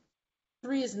 1.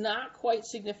 3 is not quite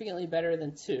significantly better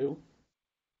than 2.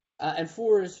 And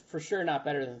 4 is for sure not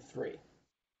better than 3.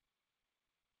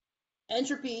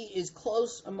 Entropy is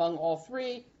close among all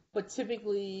 3, but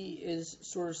typically is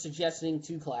sort of suggesting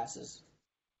 2 classes.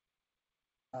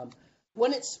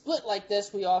 When it's split like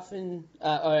this, we often, or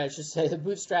I should say, the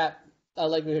bootstrap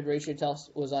likelihood ratio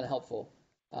test was unhelpful.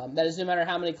 That is, no matter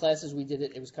how many classes we did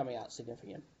it, it was coming out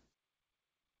significant.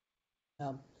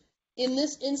 In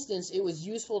this instance, it was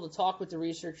useful to talk with the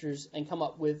researchers and come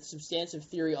up with substantive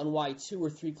theory on why 2 or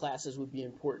 3 classes would be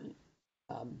important.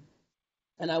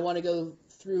 And I want to go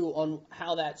through on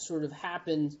how that sort of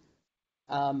happened,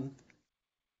 and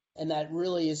that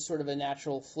really is sort of a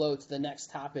natural flow to the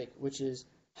next topic, which is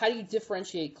how do you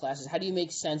differentiate classes? How do you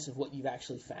make sense of what you've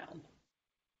actually found?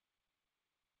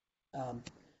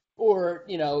 Or,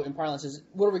 in parlance, is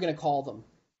what are we going to call them?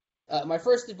 My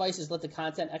first advice is let the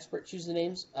content expert choose the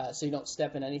names, so you don't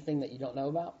step in anything that you don't know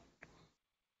about.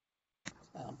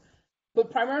 But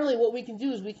primarily what we can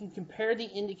do is we can compare the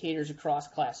indicators across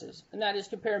classes, and that is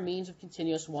compare means of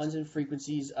continuous ones and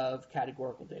frequencies of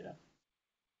categorical data.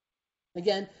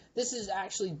 Again, this is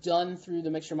actually done through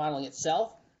the mixture modeling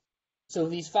itself. So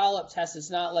these follow-up tests, it's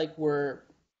not like we're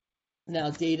now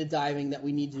data diving that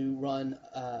we need to run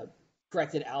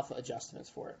corrected alpha adjustments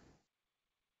for it.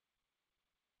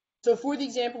 So for the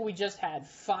example we just had,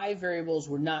 5 variables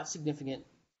were not significantly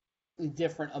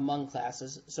different among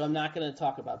classes, so I'm not going to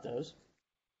talk about those.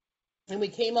 And we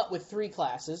came up with 3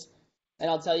 classes, and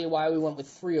I'll tell you why we went with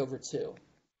 3 over 2.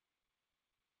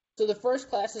 So the first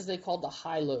classes they called the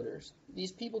high loaders.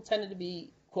 These people tended to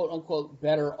be, quote-unquote,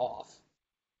 better off.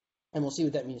 And we'll see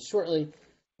what that means shortly.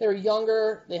 They were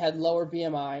younger, they had lower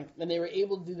BMI, and they were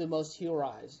able to do the most heel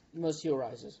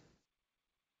rises.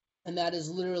 And that is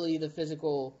literally the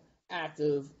physical act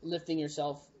of lifting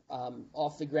yourself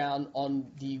off the ground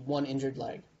on the one injured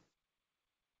leg.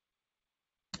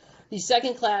 The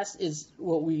second class is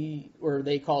what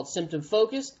they called symptom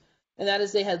focused, and that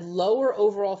is they had lower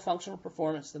overall functional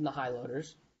performance than the high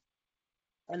loaders,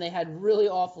 and they had really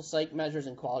awful psych measures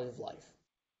and quality of life.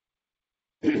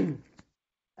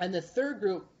 And the third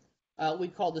group we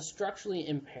call the structurally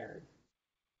impaired.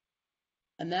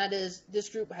 And that is, this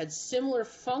group had similar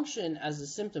function as the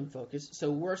symptom focus,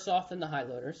 so worse off than the high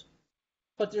loaders,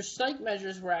 but their psych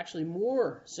measures were actually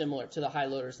more similar to the high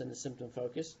loaders than the symptom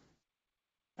focus,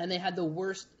 and they had the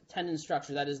worst tendon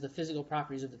structure, that is the physical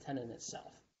properties of the tendon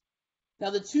itself.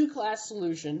 Now the 2-class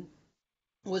solution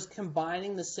was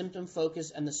combining the symptom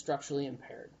focus and the structurally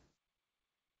impaired.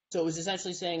 So it was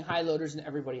essentially saying high loaders and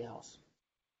everybody else.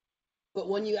 But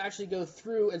when you actually go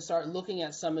through and start looking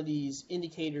at some of these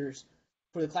indicators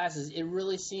for the classes, it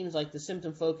really seems like the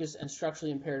symptom focus and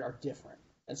structurally impaired are different.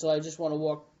 And so I just want to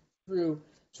walk through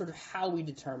sort of how we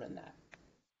determine that.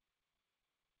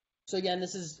 So again,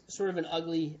 this is sort of an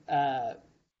ugly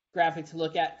graphic to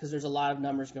look at because there's a lot of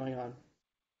numbers going on.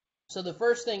 So the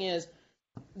first thing is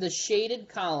the shaded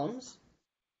columns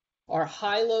are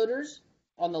high loaders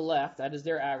on the left, that is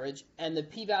their average, and the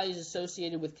p-values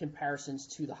associated with comparisons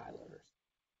to the high loaders.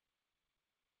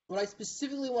 What I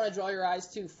specifically want to draw your eyes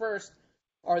to first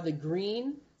are the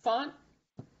green font,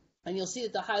 and you'll see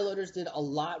that the high loaders did a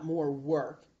lot more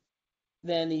work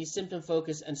than the symptom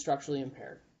focus and structurally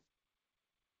impaired.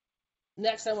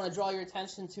 Next, I want to draw your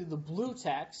attention to the blue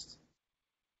text,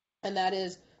 and that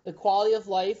is the quality of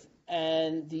life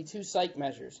and the 2 psych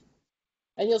measures.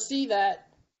 And you'll see that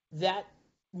that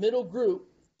middle group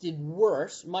did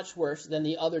worse, much worse, than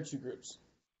the other 2 groups,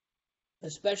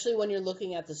 especially when you're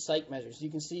looking at the psych measures. You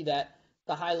can see that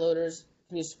the high loaders,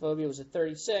 kinesiophobia was a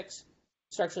 36,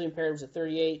 structurally impaired was a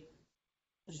 38,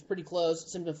 which is pretty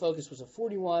close. Symptom focus was a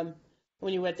 41.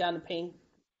 When you went down to pain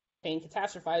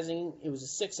catastrophizing, it was a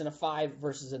 6 and a 5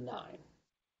 versus a 9.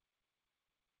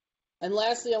 And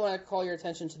lastly, I want to call your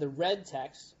attention to the red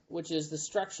text, which is the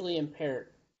structurally impaired.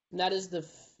 And that is the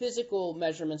physical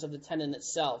measurements of the tendon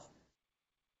itself,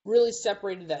 really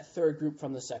separated that third group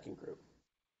from the second group.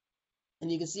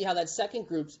 And you can see how that second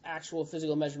group's actual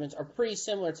physical measurements are pretty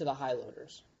similar to the high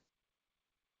loaders.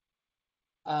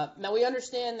 Now we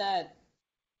understand that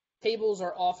tables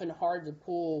are often hard to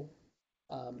pull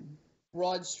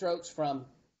broad strokes from,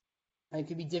 and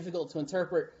can be difficult to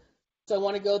interpret. So I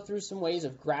want to go through some ways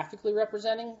of graphically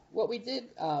representing what we did,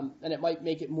 and it might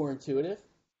make it more intuitive.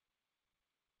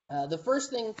 The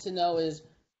first thing to know is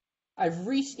I've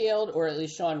rescaled, or at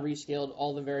least Sean rescaled,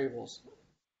 all the variables.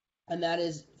 And that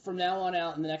is, from now on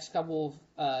out in the next couple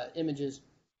of images,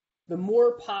 the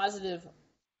more positive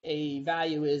a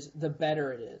value is, the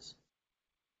better it is.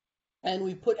 And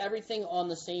we put everything on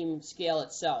the same scale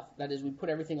itself. That is, we put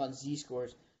everything on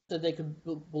z-scores so they could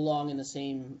belong in the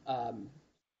same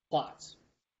plots.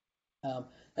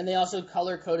 And they also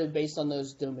color-coded based on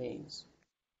those domains.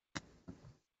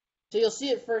 So you'll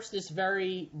see at first this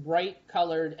very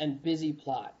bright-colored and busy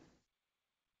plot.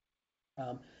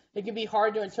 It can be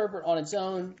hard to interpret on its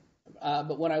own,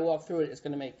 but when I walk through it, it's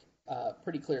going to make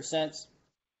pretty clear sense.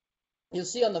 You'll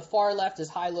see on the far left is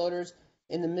high loaders,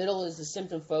 in the middle is the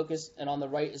symptom focus, and on the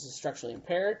right is the structurally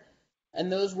impaired. And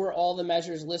those were all the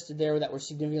measures listed there that were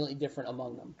significantly different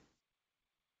among them.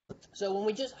 So when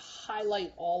we just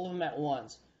highlight all of them at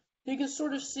once, you can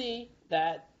sort of see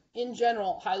that, in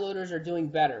general, high loaders are doing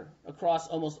better across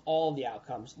almost all of the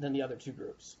outcomes than the other two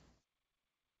groups.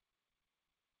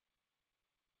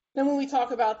 Then when we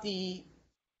talk about the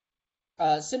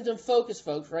symptom focus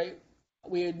folks, right,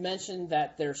 we had mentioned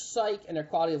that their psych and their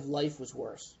quality of life was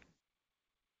worse.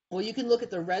 Well, you can look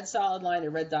at the red solid line, the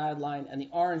red dotted line, and the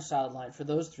orange solid line for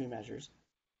those three measures.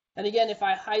 And again, if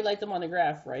I highlight them on the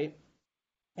graph, right,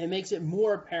 it makes it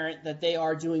more apparent that they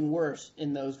are doing worse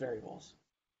in those variables.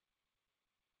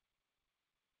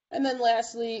 And then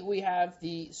lastly, we have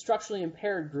the structurally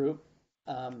impaired group.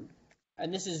 And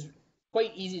this is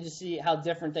quite easy to see how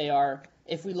different they are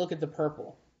if we look at the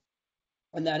purple.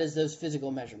 And that is those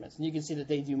physical measurements. And you can see that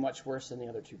they do much worse than the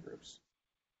other two groups.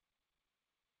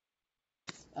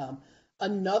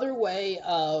 Another way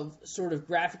of sort of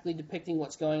graphically depicting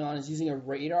what's going on is using a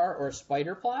radar or a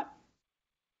spider plot.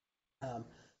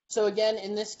 So again,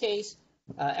 in this case,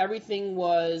 everything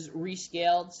was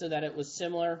rescaled so that it was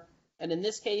similar. And in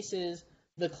this case is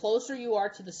the closer you are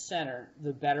to the center,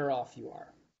 the better off you are.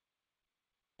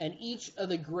 And each of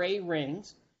the gray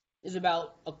rings is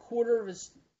about a quarter of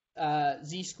a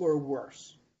z-score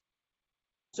worse.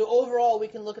 So overall, we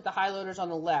can look at the high loaders on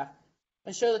the left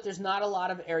and show that there's not a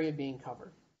lot of area being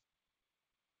covered.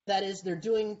 That is, they're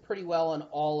doing pretty well on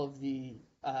all of the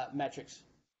metrics.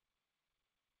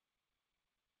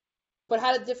 But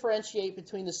how to differentiate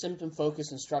between the symptom focus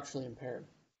and structurally impaired?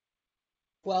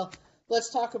 Well,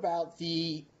 let's talk about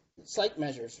the psych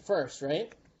measures first,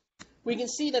 right? We can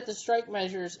see that the strike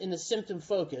measures in the symptom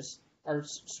focus are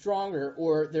stronger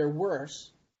or they're worse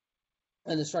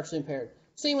than the structurally impaired.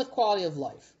 Same with quality of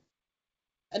life.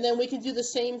 And then we can do the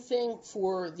same thing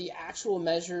for the actual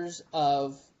measures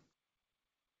of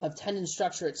tendon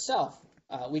structure itself.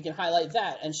 We can highlight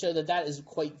that and show that that is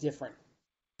quite different.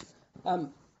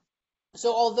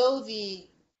 So although the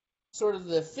sort of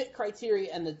the fit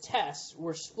criteria and the tests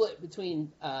were split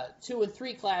between 2 and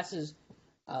 3 classes,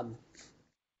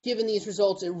 given these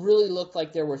results, it really looked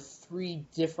like there were 3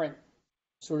 different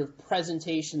sort of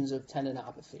presentations of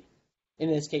tendinopathy. In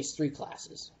this case, 3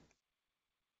 classes.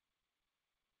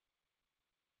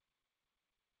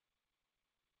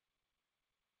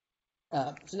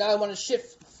 So now I want to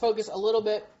shift focus a little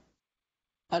bit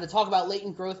to talk about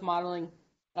latent growth modeling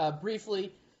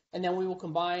briefly, and then we will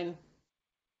combine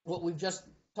what we've just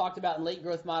talked about in latent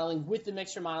growth modeling with the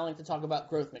mixture modeling to talk about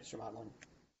growth mixture modeling.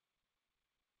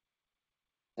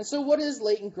 And so what is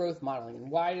latent growth modeling,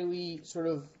 and why do we sort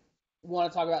of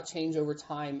want to talk about change over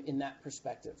time in that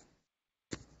perspective?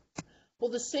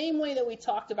 Well, the same way that we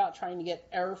talked about trying to get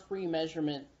error-free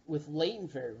measurement with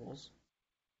latent variables,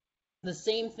 the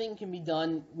same thing can be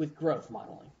done with growth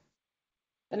modeling.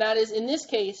 And that is, in this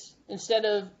case, instead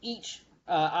of each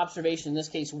observation, in this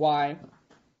case y,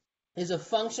 is a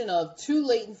function of 2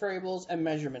 latent variables and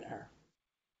measurement error.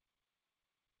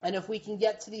 And if we can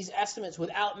get to these estimates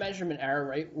without measurement error,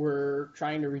 right, we're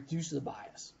trying to reduce the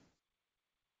bias.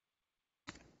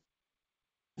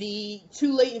 The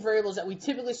 2 latent variables that we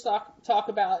typically talk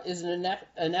about is an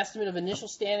estimate of initial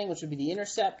standing, which would be the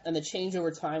intercept, and the change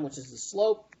over time, which is the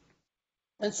slope.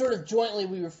 And sort of jointly,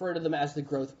 we refer to them as the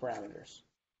growth parameters.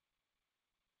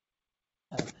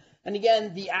 And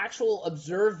again, the actual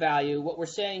observed value, what we're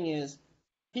saying is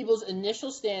people's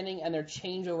initial standing and their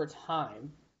change over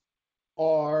time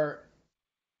are,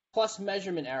 plus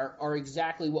measurement error, are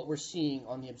exactly what we're seeing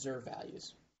on the observed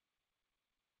values.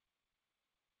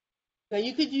 Now,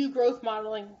 you could do growth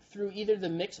modeling through either the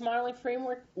mixed modeling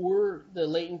framework or the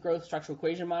latent growth structural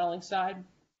equation modeling side.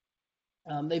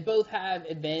 They both have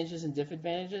advantages and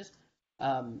disadvantages,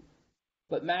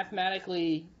 but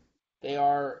mathematically they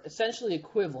are essentially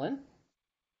equivalent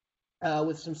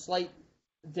with some slight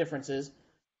differences.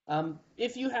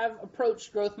 If you have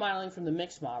approached growth modeling from the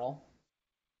mixed model,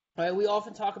 right, we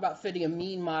often talk about fitting a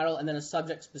mean model and then a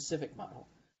subject-specific model.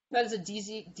 That is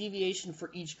a deviation for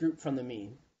each group from the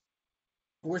mean.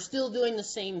 We're still doing the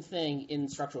same thing in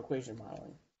structural equation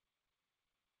modeling.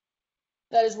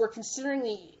 That is, we're considering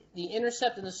the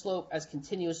intercept and the slope as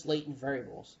continuous latent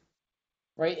variables.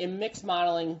 Right? In mixed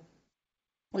modeling,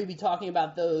 we'd be talking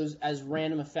about those as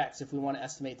random effects if we want to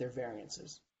estimate their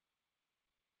variances.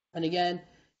 And again,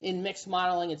 in mixed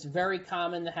modeling, it's very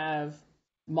common to have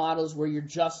models where you're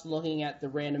just looking at the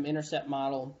random intercept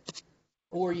model,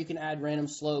 or you can add random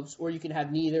slopes, or you can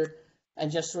have neither and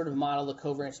just sort of model the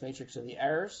covariance matrix of the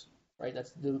errors. right?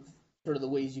 That's sort of the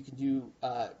ways you can do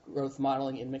growth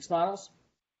modeling in mixed models.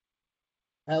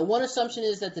 One assumption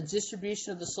is that the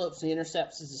distribution of the slopes and the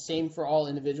intercepts is the same for all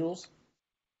individuals.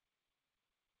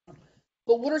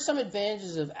 But what are some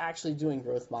advantages of actually doing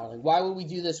growth modeling? Why would we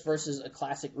do this versus a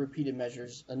classic repeated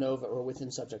measures ANOVA or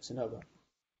within subjects ANOVA?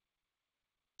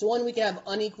 So one, we can have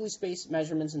unequally spaced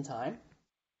measurements in time.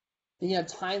 Then you have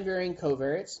time-varying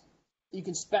covariates. You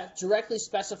can directly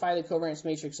specify the covariance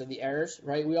matrix of the errors,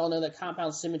 right? We all know that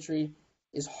compound symmetry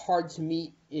is hard to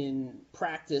meet in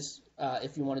practice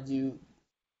if you want to do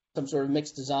some sort of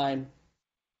mixed design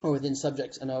or within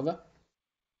subjects ANOVA.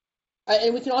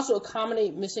 And we can also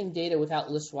accommodate missing data without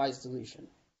list-wise deletion.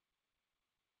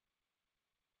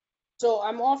 So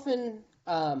I'm often,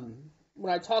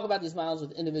 when I talk about these models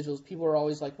with individuals, people are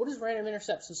always like, what does random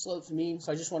intercepts and slopes mean?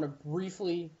 So I just want to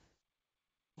briefly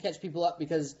catch people up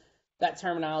because that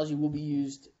terminology will be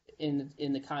used in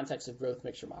the context of growth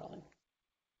mixture modeling.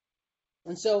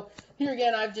 And so here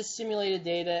again, I've just simulated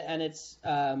data, and it's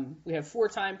we have 4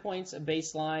 time points, a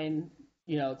baseline,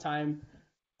 time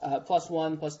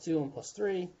 +1, +2, and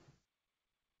 +3.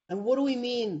 And what do we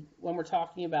mean when we're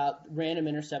talking about random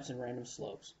intercepts and random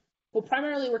slopes? Well,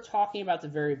 primarily we're talking about the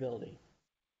variability.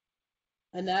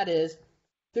 And that is,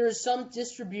 there is some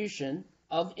distribution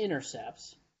of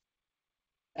intercepts,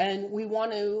 and we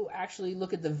want to actually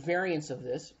look at the variance of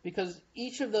this because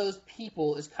each of those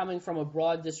people is coming from a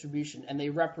broad distribution, and they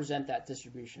represent that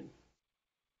distribution.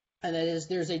 And that is,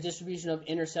 there's a distribution of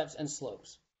intercepts and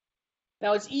slopes.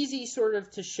 Now, it's easy sort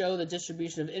of to show the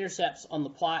distribution of intercepts on the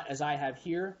plot as I have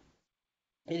here.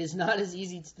 It is not as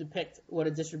easy to depict what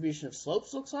a distribution of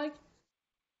slopes looks like.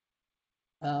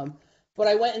 But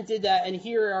I went and did that, and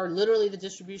here are literally the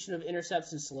distribution of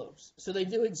intercepts and slopes. So they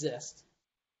do exist.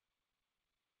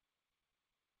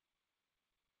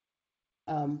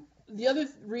 The other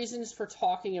reasons for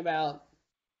talking about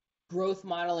growth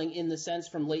modeling in the sense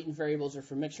from latent variables or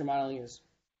from mixture modeling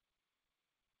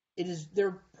is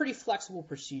they're pretty flexible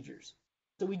procedures.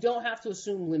 So we don't have to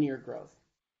assume linear growth.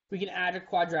 We can add a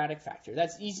quadratic factor.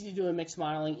 That's easy to do in mixed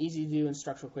modeling, easy to do in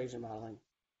structural equation modeling.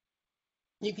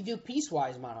 You can do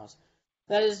piecewise models.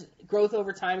 That is, growth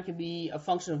over time can be a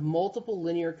function of multiple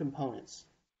linear components.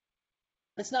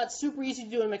 It's not super easy to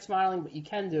do in mixed modeling, but you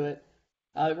can do it.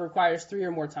 It requires 3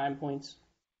 or more time points.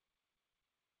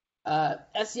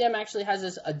 SEM actually has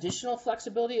this additional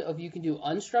flexibility of you can do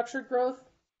unstructured growth,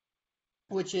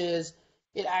 which is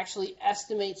it actually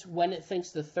estimates when it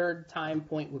thinks the third time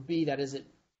point would be. That is,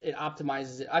 it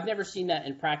optimizes it. I've never seen that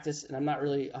in practice, and I'm not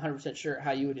really 100% sure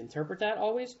how you would interpret that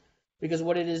always, because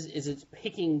what it is it's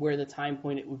picking where the time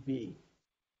point it would be,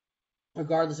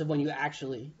 regardless of when you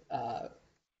actually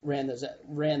ran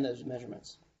those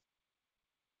measurements.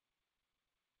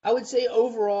 I would say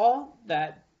overall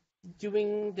that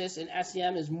doing this in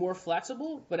SEM is more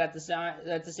flexible, but at the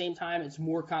same time, it's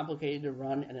more complicated to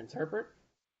run and interpret.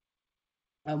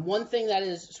 One thing that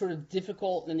is sort of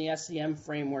difficult in the SEM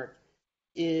framework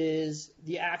is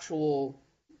the actual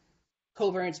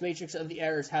covariance matrix of the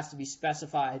errors has to be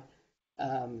specified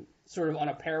sort of on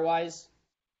a pairwise.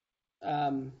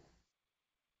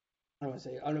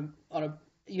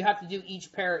 You have to do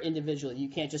each pair individually. You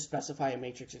can't just specify a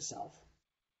matrix itself,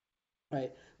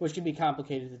 right? Which can be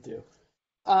complicated to do.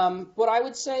 But I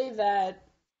would say that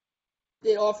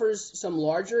it offers some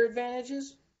larger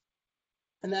advantages.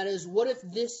 And that is, what if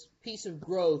this piece of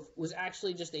growth was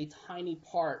actually just a tiny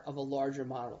part of a larger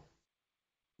model?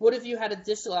 What if you had a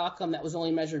distal outcome that was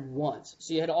only measured once?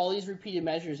 So you had all these repeated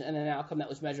measures and an outcome that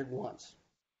was measured once.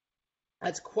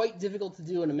 That's quite difficult to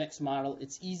do in a mixed model.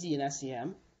 It's easy in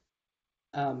SEM.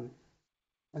 And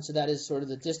so that is sort of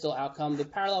the distal outcome. The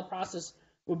parallel process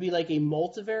would be like a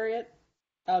multivariate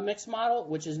mixed model,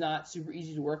 which is not super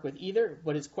easy to work with either,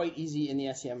 but it's quite easy in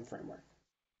the SEM framework.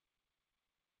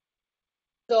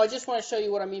 So I just want to show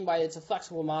you what I mean by it's a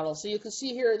flexible model. So you can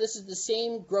see here, this is the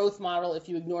same growth model if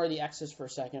you ignore the x's for a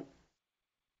second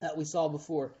that we saw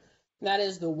before. And that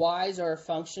is, the y's are a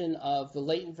function of the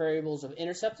latent variables of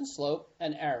intercept and slope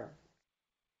and error.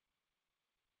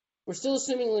 We're still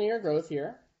assuming linear growth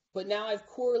here, but now I've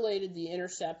correlated the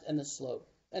intercept and the slope.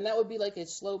 And that would be like a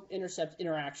slope-intercept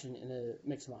interaction in a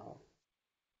mixed model.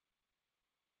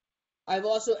 I've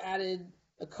also added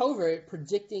a covariate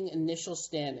predicting initial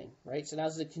standing, right? So now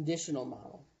this is a conditional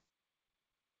model.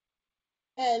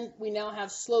 And we now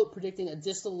have slope predicting a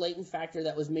distal latent factor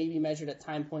that was maybe measured at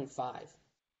time point 5,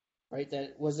 right?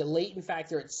 That was a latent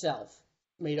factor itself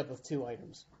made up of 2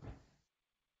 items.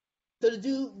 So to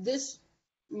do this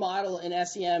model in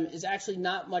SEM is actually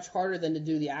not much harder than to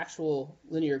do the actual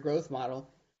linear growth model,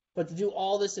 but to do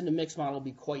all this in a mixed model would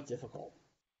be quite difficult.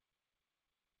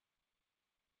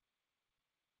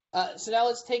 So now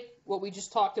let's take what we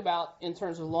just talked about in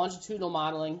terms of longitudinal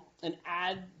modeling and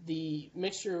add the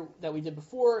mixture that we did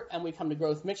before, and we come to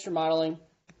growth mixture modeling.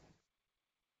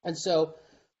 And so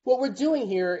what we're doing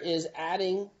here is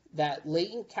adding that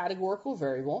latent categorical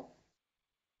variable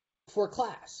for a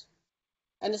class.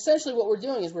 And essentially what we're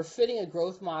doing is we're fitting a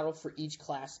growth model for each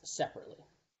class separately.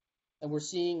 And we're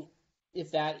seeing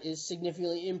if that is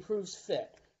significantly improves fit,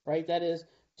 right? That is,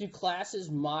 do classes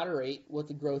moderate what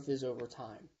the growth is over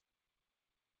time?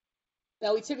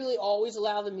 Now, we typically always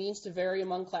allow the means to vary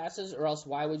among classes, or else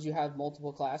why would you have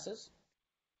multiple classes?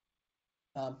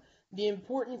 The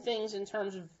important things in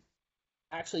terms of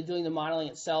actually doing the modeling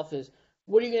itself is,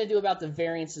 what are you going to do about the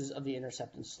variances of the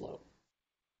intercept and slope?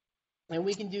 And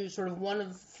we can do sort of one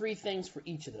of three things for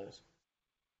each of those.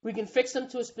 We can fix them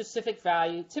to a specific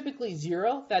value, typically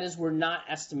 0. That is, we're not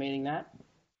estimating that.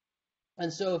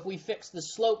 And so if we fix the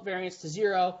slope variance to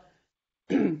 0,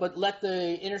 but let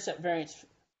the intercept variance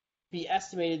be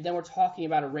estimated, then we're talking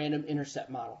about a random intercept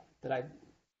model that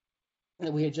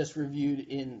we had just reviewed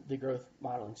in the growth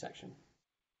modeling section.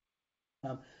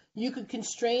 You could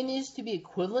constrain these to be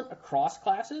equivalent across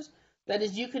classes. That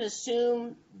is, you can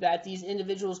assume that these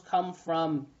individuals come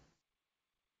from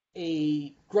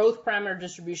a growth parameter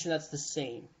distribution that's the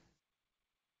same.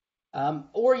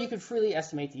 Or you could freely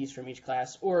estimate these from each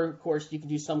class, or of course you could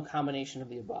do some combination of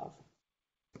the above.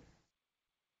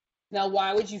 Now,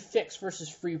 why would you fix versus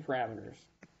free parameters?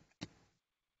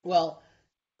 Well,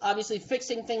 obviously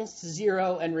fixing things to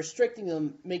 0 and restricting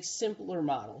them makes simpler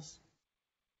models.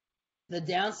 The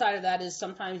downside of that is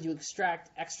sometimes you extract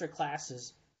extra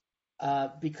classes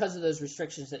because of those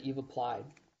restrictions that you've applied.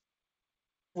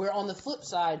 Where on the flip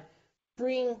side,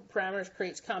 freeing parameters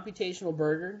creates computational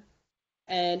burden,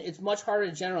 and it's much harder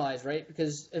to generalize, right?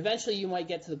 Because eventually you might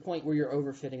get to the point where you're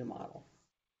overfitting a model.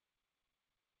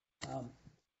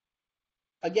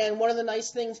 Again, one of the nice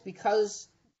things, because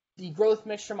the growth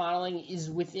mixture modeling is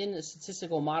within the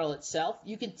statistical model itself,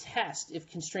 you can test if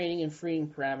constraining and freeing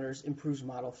parameters improves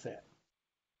model fit.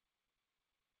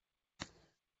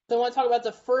 So I want to talk about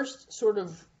the first sort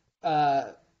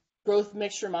of growth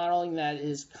mixture modeling that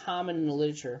is common in the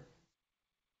literature.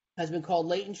 It has been called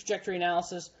latent trajectory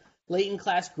analysis, latent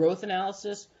class growth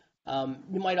analysis.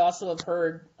 You might also have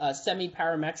heard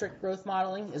semi-parametric growth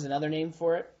modeling is another name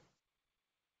for it.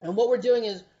 And what we're doing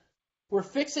is we're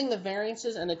fixing the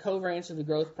variances and the covariance of the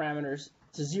growth parameters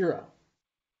to 0.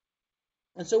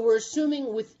 And so we're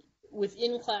assuming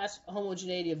within class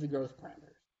homogeneity of the growth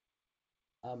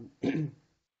parameters.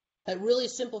 That really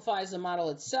simplifies the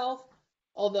model itself,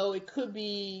 although it could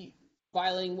be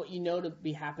violating what you know to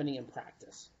be happening in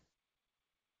practice.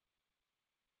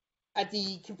 At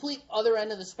the complete other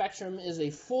end of the spectrum is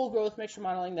a full growth mixture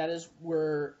modeling. That is,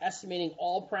 we're estimating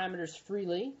all parameters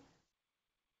freely.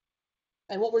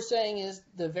 And what we're saying is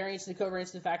the variance and the covariance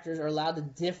of the factors are allowed to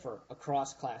differ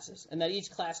across classes, and that each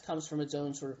class comes from its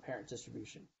own sort of parent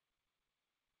distribution.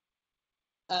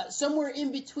 Somewhere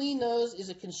in between those is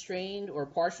a constrained or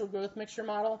partial growth mixture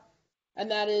model,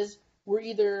 and that is we're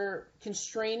either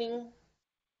constraining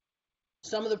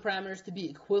some of the parameters to be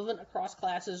equivalent across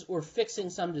classes or fixing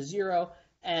some to 0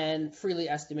 and freely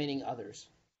estimating others.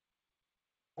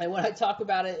 And when I talk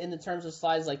about it in the terms of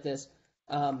slides like this,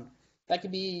 that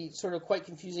can be sort of quite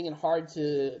confusing and hard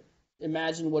to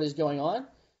imagine what is going on.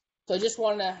 So I just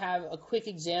wanted to have a quick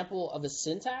example of a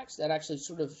syntax that actually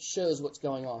sort of shows what's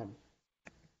going on.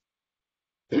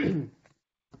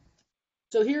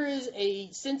 So here is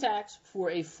a syntax for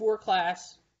a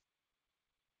 4-class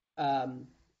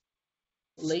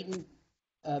latent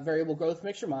variable growth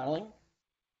mixture modeling.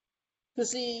 You'll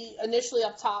see initially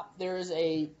up top there is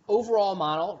a overall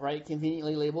model, right,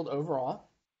 conveniently labeled overall.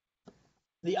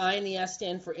 The I and the S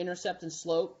stand for intercept and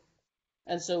slope.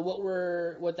 And so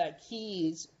what that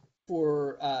keys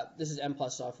for this is M+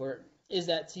 software is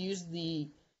that to use the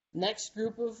next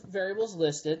group of variables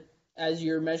listed as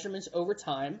your measurements over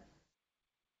time,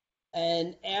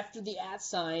 and after the @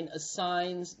 sign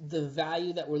assigns the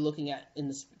value that we're looking at in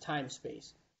the time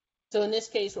space. So in this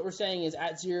case, what we're saying is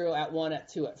at 0, at 1, at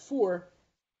 2, at 4,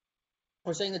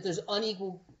 we're saying that there's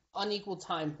unequal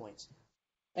time points.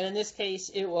 And in this case,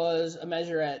 it was a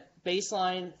measure at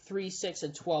baseline, 3, 6,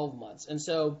 and 12 months. And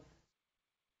so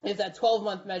if that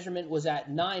 12-month measurement was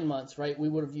at 9 months, right, we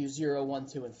would have used 0, 1,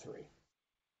 2, and 3.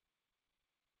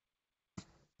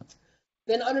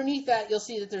 Then underneath that, you'll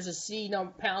see that there's a C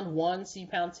pound 1, C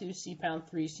pound 2, C pound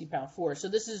 3, C pound 4. So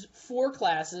this is 4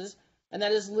 classes, and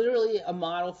that is literally a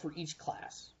model for each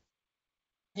class.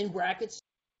 In brackets,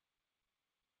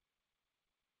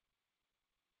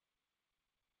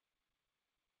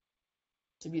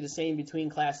 to be the same between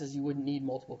classes, you wouldn't need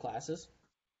multiple classes.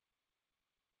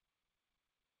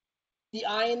 The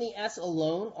I and the S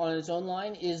alone on its own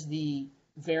line is the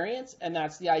variance, and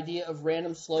that's the idea of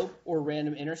random slope or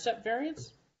random intercept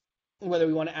variance, whether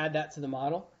we want to add that to the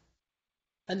model.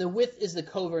 And the width is the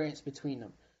covariance between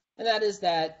them, and that is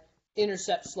that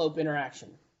intercept-slope interaction.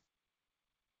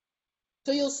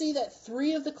 So you'll see that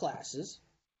 3 of the classes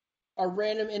are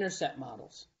random intercept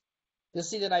models. You'll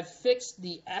see that I've fixed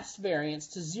the S variance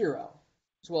to 0,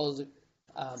 as well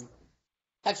as,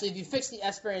 actually, if you fix the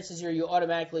S variance to 0, you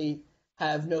automatically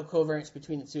have no covariance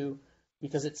between the two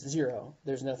because it's 0.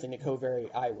 There's nothing to covary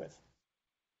I with.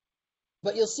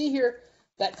 But you'll see here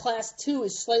that class 2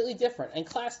 is slightly different, and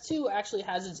class 2 actually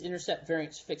has its intercept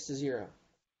variance fixed to 0.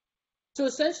 So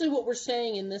essentially what we're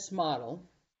saying in this model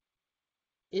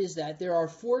is that there are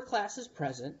 4 classes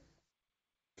present.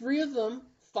 3 of them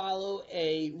follow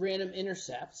a random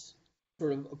intercepts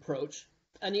sort of approach,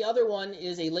 and the other one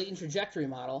is a latent trajectory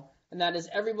model, and that is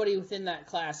everybody within that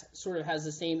class sort of has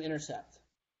the same intercept.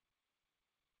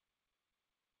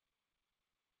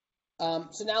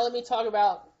 So now let me talk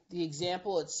about the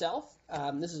example itself.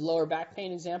 This is lower back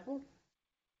pain example.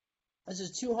 This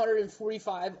is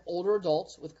 245 older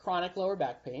adults with chronic lower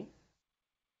back pain.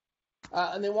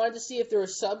 And they wanted to see if there were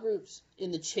subgroups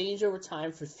in the change over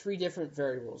time for 3 different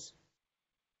variables.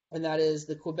 And that is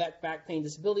the Quebec Back Pain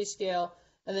Disability Scale,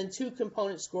 and then 2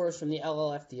 component scores from the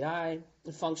LLFDI,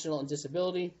 the functional and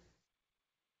disability.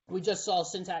 We just saw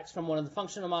syntax from one of the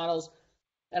functional models,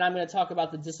 and I'm going to talk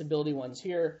about the disability ones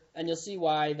here, and you'll see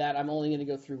why that I'm only going to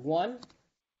go through 1.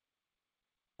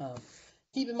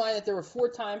 Keep in mind that there were 4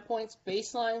 time points: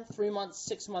 baseline, 3 months,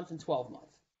 6 months, and 12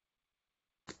 months.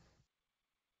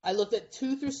 I looked at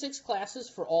 2 through 6 classes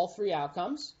for all 3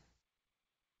 outcomes,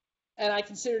 and I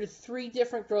considered 3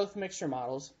 different growth mixture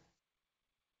models.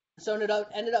 So it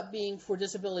ended up being, for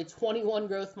disability, 21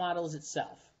 growth models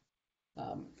itself,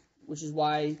 which is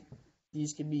why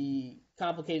these can be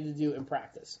complicated to do in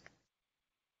practice.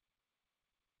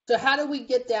 So how do we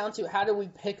get down to, how do we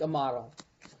pick a model?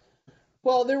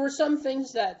 Well, there were some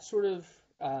things that sort of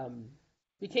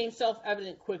became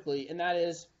self-evident quickly, and that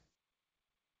is,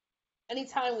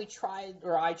 anytime we tried,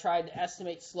 or I tried to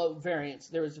estimate slope variance,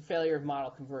 there was a failure of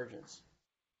model convergence.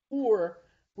 Or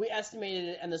we estimated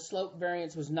it and the slope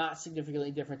variance was not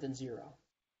significantly different than 0.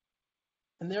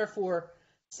 And therefore,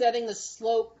 setting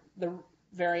the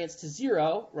variance to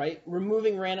 0, right,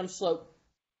 removing random slope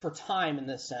for time in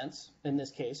this sense, in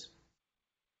this case,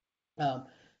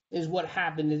 is what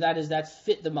happened. That's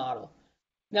fit the model.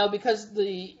 Now, because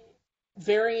the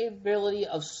variability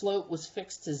of slope was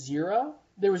fixed to 0,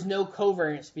 there was no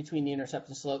covariance between the intercept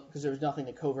and slope because there was nothing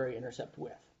to covary intercept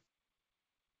with.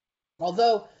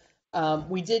 Although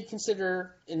we did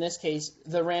consider, in this case,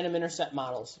 the random intercept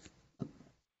models.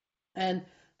 And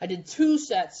I did 2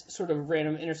 sets sort of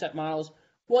random intercept models.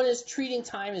 One is treating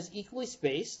time as equally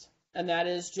spaced, and that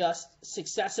is just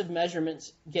successive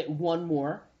measurements get 1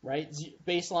 more, right?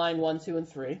 Baseline 1, 2, and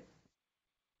 3.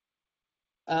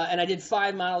 And I did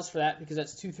 5 models for that because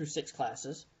that's 2 through 6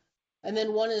 classes. And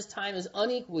then one is time is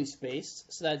unequally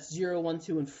spaced, so that's 0, 1,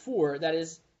 2, and 4. That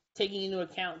is taking into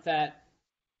account that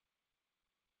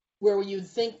where you'd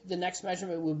think the next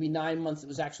measurement would be 9 months, it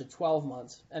was actually 12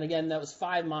 months. And again, that was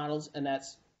 5 models, and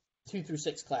that's 2 through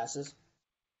 6 classes.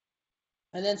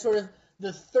 And then sort of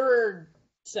the third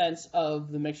sense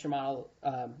of the mixture model,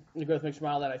 the growth mixture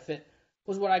model that I fit,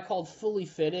 was what I called fully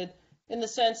fitted, in the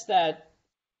sense that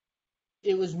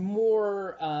it was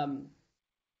more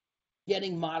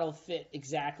getting model fit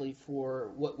exactly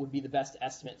for what would be the best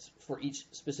estimates for each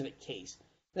specific case.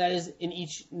 That is, in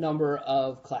each number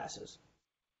of classes.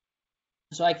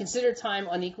 So I consider time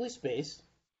unequally spaced,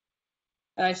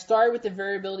 and I started with the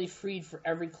variability freed for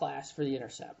every class for the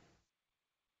intercept.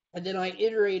 And then I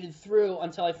iterated through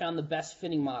until I found the best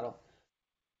fitting model.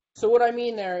 So what I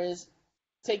mean there is,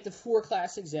 take the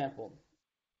 4-class example.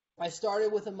 I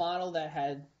started with a model that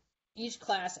had, each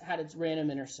class had its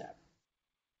random intercept.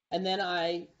 And then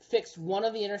I fixed one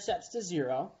of the intercepts to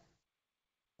 0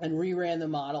 and reran the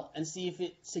model and see if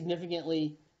it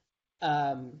significantly,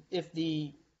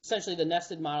 essentially the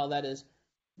nested model, that is,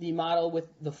 the model with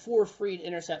the 4 freed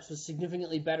intercepts was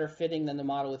significantly better fitting than the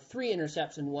model with 3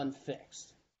 intercepts and 1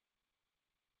 fixed.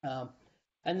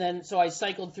 And then, so I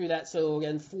cycled through that. So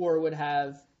again, 4 would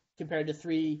have, compared to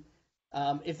 3,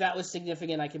 if that was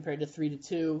significant, I compared to 3 to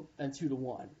 2 and 2 to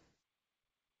 1.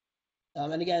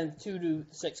 And again, 2 to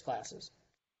 6 classes.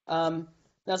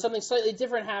 Now, something slightly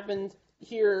different happened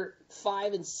here.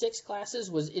 5 and 6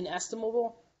 classes was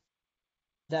inestimable.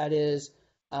 That is,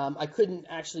 I couldn't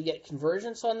actually get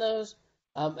convergence on those.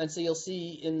 And so you'll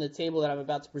see in the table that I'm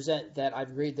about to present that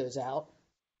I've grayed those out.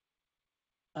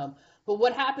 But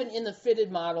what happened in the fitted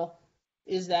model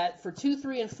is that for 2,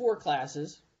 3, and 4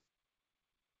 classes,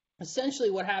 essentially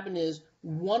what happened is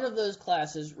one of those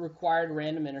classes required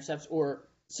random intercepts or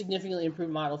significantly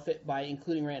improved model fit by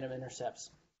including random intercepts,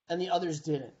 and the others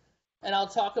didn't. And I'll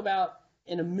talk about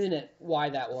in a minute why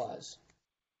that was.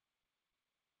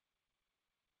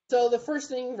 So the first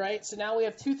thing, right, so now we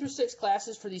have 2 through 6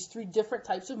 classes for these 3 different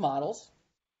types of models.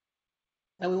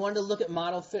 And we wanted to look at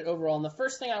model fit overall. And the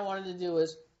first thing I wanted to do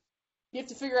is you have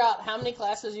to figure out how many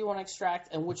classes you want to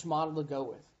extract and which model to go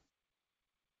with.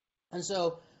 And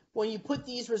so when you put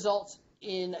these results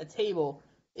in a table,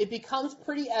 it becomes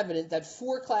pretty evident that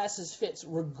 4 classes fits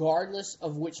regardless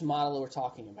of which model we're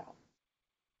talking about.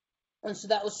 And so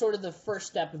that was sort of the first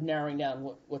step of narrowing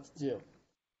down what to do.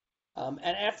 And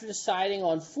after deciding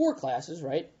on 4 classes,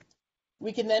 right,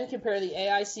 we can then compare the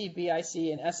AIC,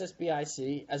 BIC, and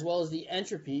SSBIC, as well as the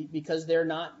entropy, because they're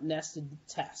not nested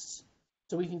tests.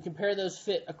 So we can compare those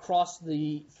fit across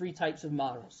the 3 types of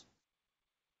models.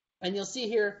 And you'll see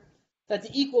here that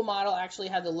the equal model actually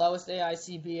had the lowest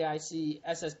AIC, BIC,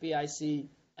 SSBIC,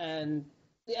 and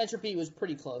the entropy was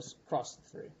pretty close across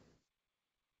the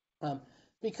 3.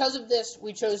 Because of this,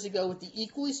 we chose to go with the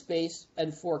equally spaced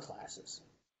and 4 classes.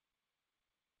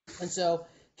 And so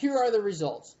here are the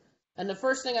results. And the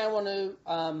first thing I want to,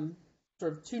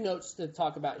 sort of 2 notes to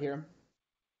talk about here.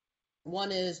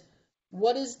 One is,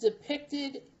 what is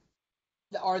depicted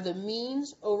are the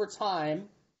means over time,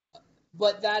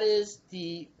 but that is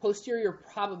the posterior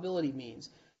probability means.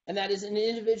 And that is an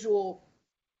individual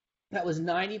that was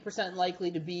 90%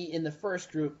 likely to be in the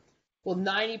first group. Well,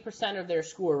 90% of their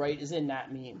score, right, is in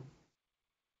that mean.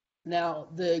 Now,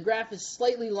 the graph is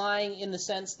slightly lying in the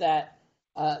sense that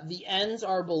the n's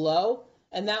are below,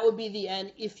 and that would be the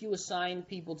n if you assign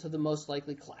people to the most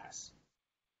likely class.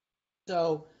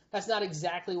 So that's not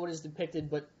exactly what is depicted,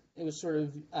 but it was sort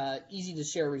of easy to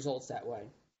share results that way.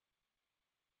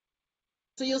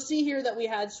 So you'll see here that we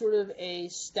had sort of a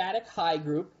static high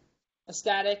group, a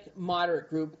static moderate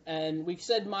group, and we've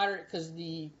said moderate because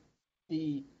the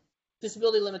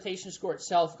disability limitation score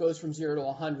itself goes from 0 to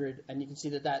 100, and you can see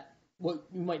that what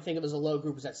you might think of as a low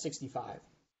group is at 65.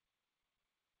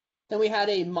 Then we had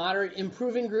a moderate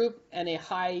improving group and a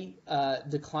high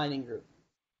declining group.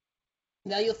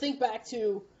 Now you'll think back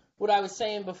to what I was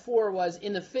saying before was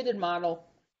in the fitted model,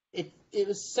 it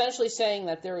was essentially saying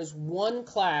that there was one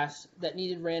class that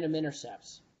needed random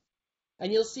intercepts.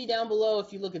 And you'll see down below,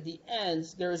 if you look at the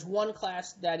ends, there is one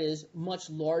class that is much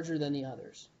larger than the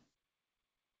others.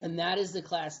 And that is the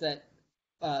class that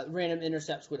random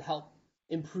intercepts would help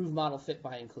improve model fit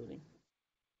by including.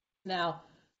 Now,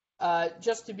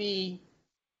 just to be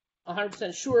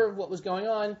 100% sure of what was going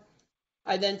on,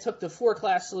 I then took the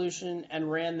 4-class solution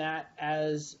and ran that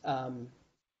as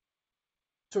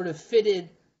sort of fitted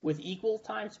with equal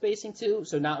time spacing too,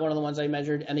 so not one of the ones I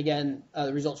measured. And again,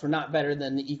 the results were not better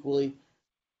than the equally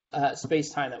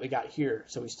spaced time that we got here,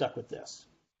 so we stuck with this.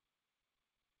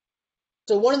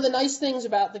 So one of the nice things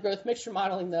about the growth mixture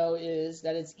modeling, though, is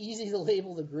that it's easy to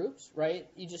label the groups, right?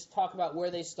 You just talk about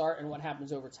where they start and what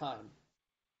happens over time.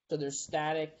 So there's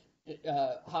static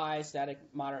high, static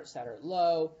moderate, static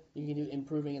low. You can do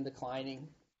improving and declining.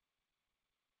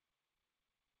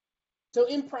 So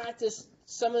in practice,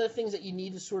 some of the things that you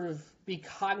need to sort of be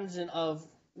cognizant of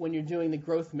when you're doing the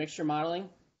growth mixture modeling,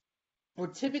 we're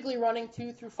typically running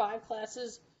 2 through 5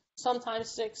 classes, sometimes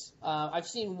 6. I've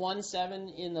seen 1, 7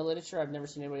 in the literature. I've never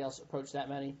seen anybody else approach that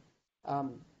many.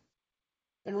 And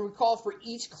recall for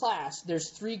each class, there's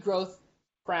 3 growth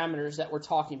parameters that we're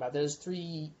talking about. There's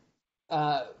 3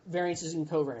 variances and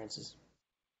covariances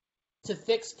to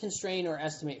fix, constrain, or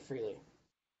estimate freely.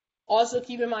 Also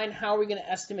keep in mind, how are we going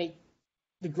to estimate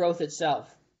the growth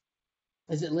itself?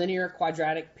 Is it linear,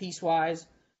 quadratic, piecewise?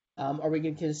 Are we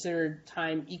going to consider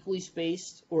time equally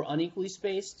spaced or unequally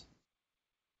spaced?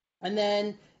 And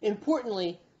then,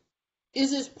 importantly,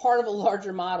 is this part of a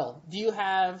larger model? Do you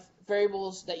have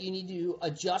variables that you need to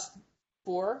adjust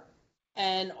for?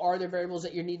 And are there variables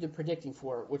that you need to predicting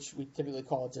for, which we typically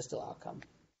call a distal outcome?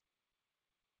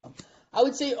 I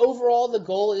would say overall the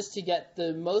goal is to get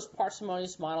the most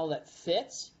parsimonious model that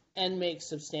fits and makes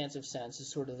substantive sense is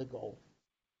sort of the goal.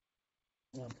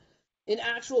 In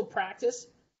actual practice,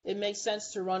 it makes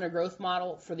sense to run a growth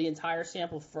model for the entire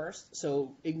sample first,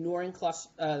 so ignoring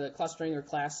the clustering or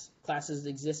classes that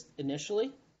exist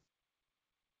initially.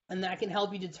 And that can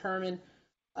help you determine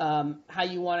how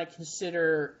you want to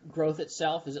consider growth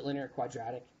itself. Is it linear or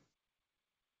quadratic?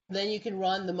 Then you can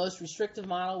run the most restrictive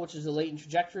model, which is the latent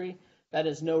trajectory. That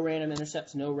is no random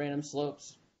intercepts, no random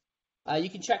slopes. You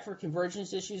can check for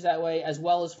convergence issues that way, as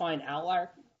well as find outlier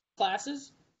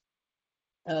classes.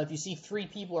 If you see 3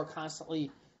 people are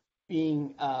constantly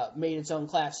being made its own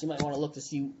class, you might want to look to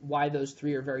see why those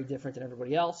three are very different than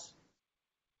everybody else.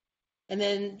 And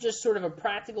then just sort of a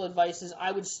practical advice is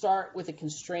I would start with a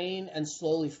constrain and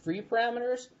slowly free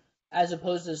parameters as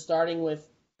opposed to starting with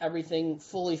everything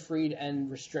fully freed and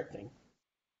restricting.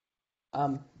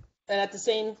 And at the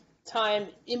same time,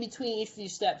 in between each of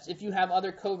these steps, if you have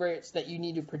other covariates that you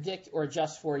need to predict or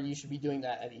adjust for, you should be doing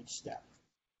that at each step.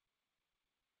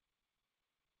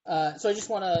 So I just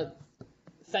want to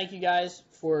thank you guys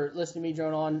for listening to me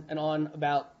drone on and on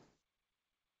about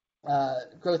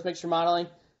growth mixture modeling.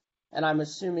 And I'm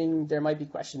assuming there might be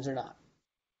questions or not.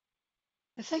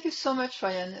 Thank you so much,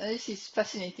 Ryan. This is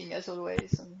fascinating as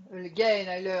always. And again,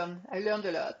 I learned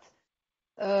a lot.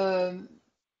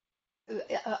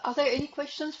 Are there any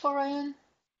questions for Ryan?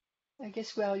 I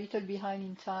guess we're a little behind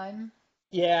in time.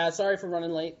 Yeah, sorry for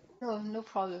running late. No, no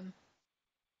problem.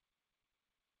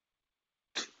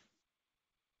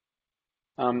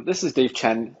 This is Dave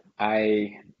Chen.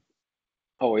 I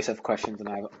always have questions, and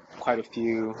I have quite a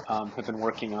few. Have been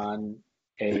working on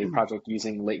a project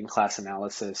using latent class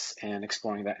analysis and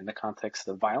exploring that in the context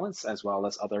of violence as well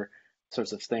as other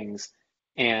sorts of things.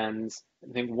 And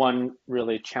I think one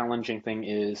really challenging thing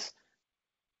is,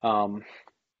 in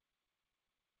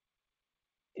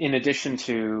addition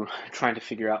to trying to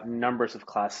figure out numbers of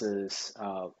classes,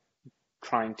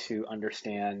 trying to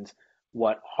understand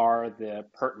what are the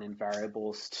pertinent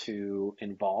variables to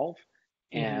involve,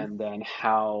 and then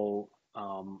how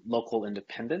local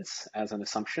independence as an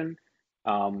assumption,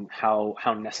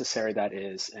 how necessary that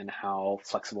is, and how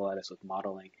flexible that is with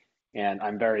modeling. And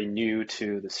I'm very new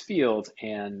to this field,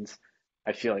 and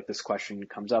I feel like this question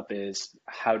comes up is,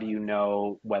 how do you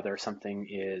know whether something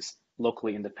is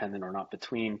locally independent or not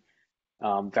between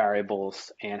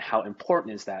variables, and how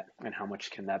important is that, and how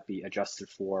much can that be adjusted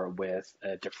for with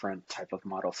a different type of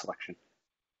model selection?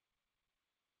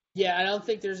 Yeah, I don't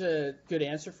think there's a good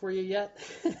answer for you yet,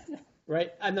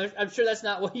 right? I'm sure that's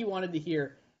not what you wanted to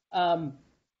hear. That's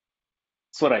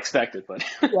what I expected, but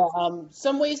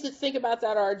some ways to think about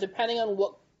that are, depending on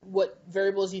what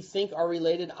variables you think are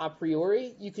related a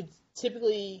priori, you could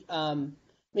typically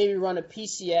maybe run a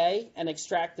PCA and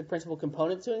extract the principal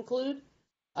component to include.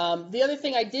 The other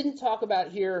thing I didn't talk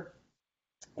about here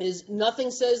is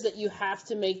nothing says that you have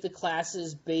to make the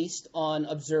classes based on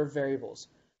observed variables.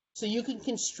 So you can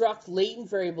construct latent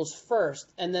variables first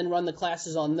and then run the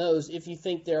classes on those if you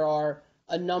think there are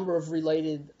a number of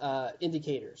related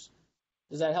indicators.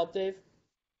 Does that help, Dave?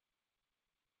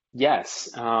 yes.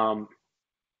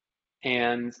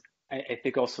 And I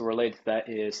think also related to that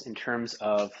is in terms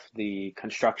of the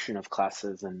construction of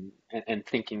classes and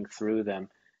thinking through them.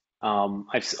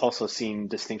 I've also seen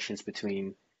distinctions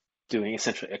between doing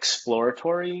essentially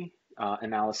exploratory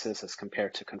analysis as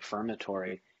compared to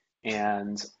confirmatory.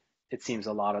 And it seems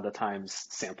a lot of the times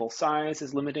sample size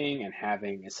is limiting, and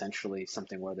having essentially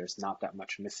something where there's not that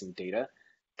much missing data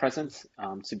present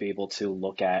to be able to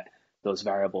look at those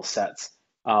variable sets.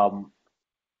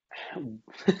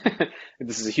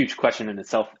 This is a huge question in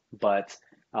itself, but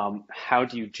how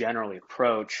do you generally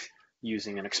approach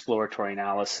using an exploratory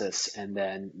analysis and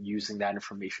then using that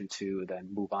information to then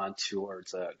move on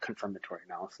towards a confirmatory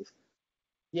analysis?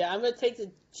 Yeah, I'm going to take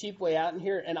the cheap way out in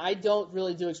here, and I don't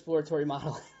really do exploratory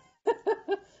modeling.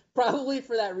 Probably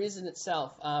for that reason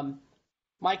itself.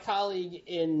 My colleague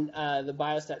in the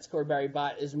biostats core, Barry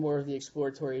Bott, is more of the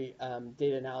exploratory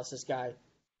data analysis guy.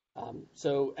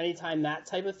 So anytime that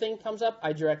type of thing comes up,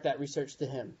 I direct that research to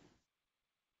him.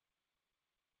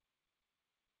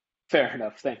 Fair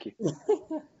enough. Thank you.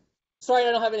 Sorry,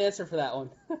 I don't have an answer for that one.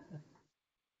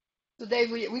 So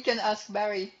Dave, we can ask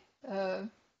Barry.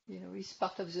 He's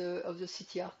part of the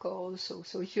CTR core also.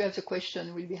 So if you have the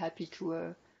question, we'll be happy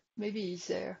to. Maybe he's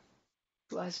there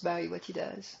to ask Barry what he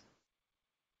does.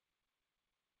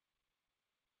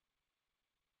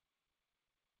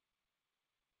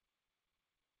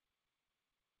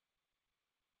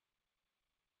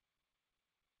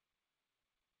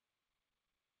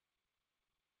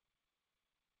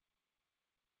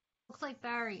 Looks like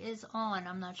Barry is on.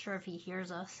 I'm not sure if he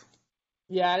hears us.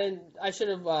 Yeah, I should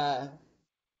have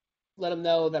let him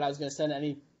know that I was going to send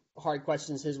any hard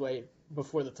questions his way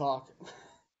before the talk.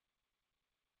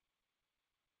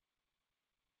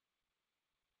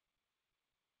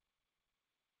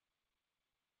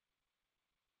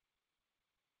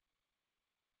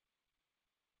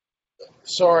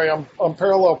 Sorry, I'm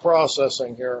parallel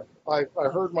processing here. I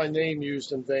heard my name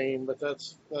used in vain, but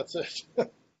that's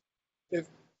it. If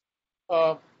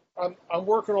I'm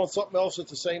working on something else at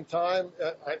the same time.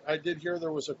 I did hear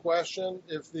there was a question.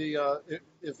 If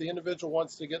the individual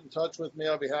wants to get in touch with me,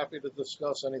 I'd be happy to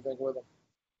discuss anything with them.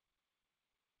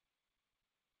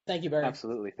 Thank you, Barry.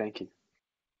 Absolutely. Thank you.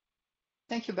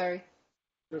 Thank you, Barry.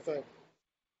 Sure thing.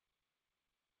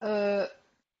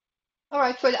 All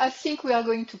right, well, I think we are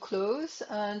going to close,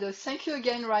 and thank you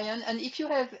again, Ryan. And if you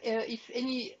have, if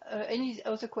any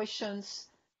other questions,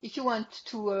 if you want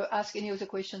to ask any other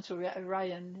questions to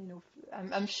Ryan,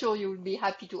 I'm sure you will be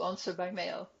happy to answer by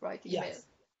mail, right? Email. Yes.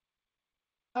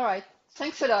 All right.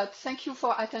 Thanks a lot. Thank you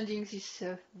for attending this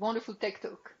wonderful tech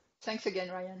talk. Thanks again,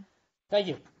 Ryan. Thank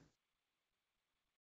you.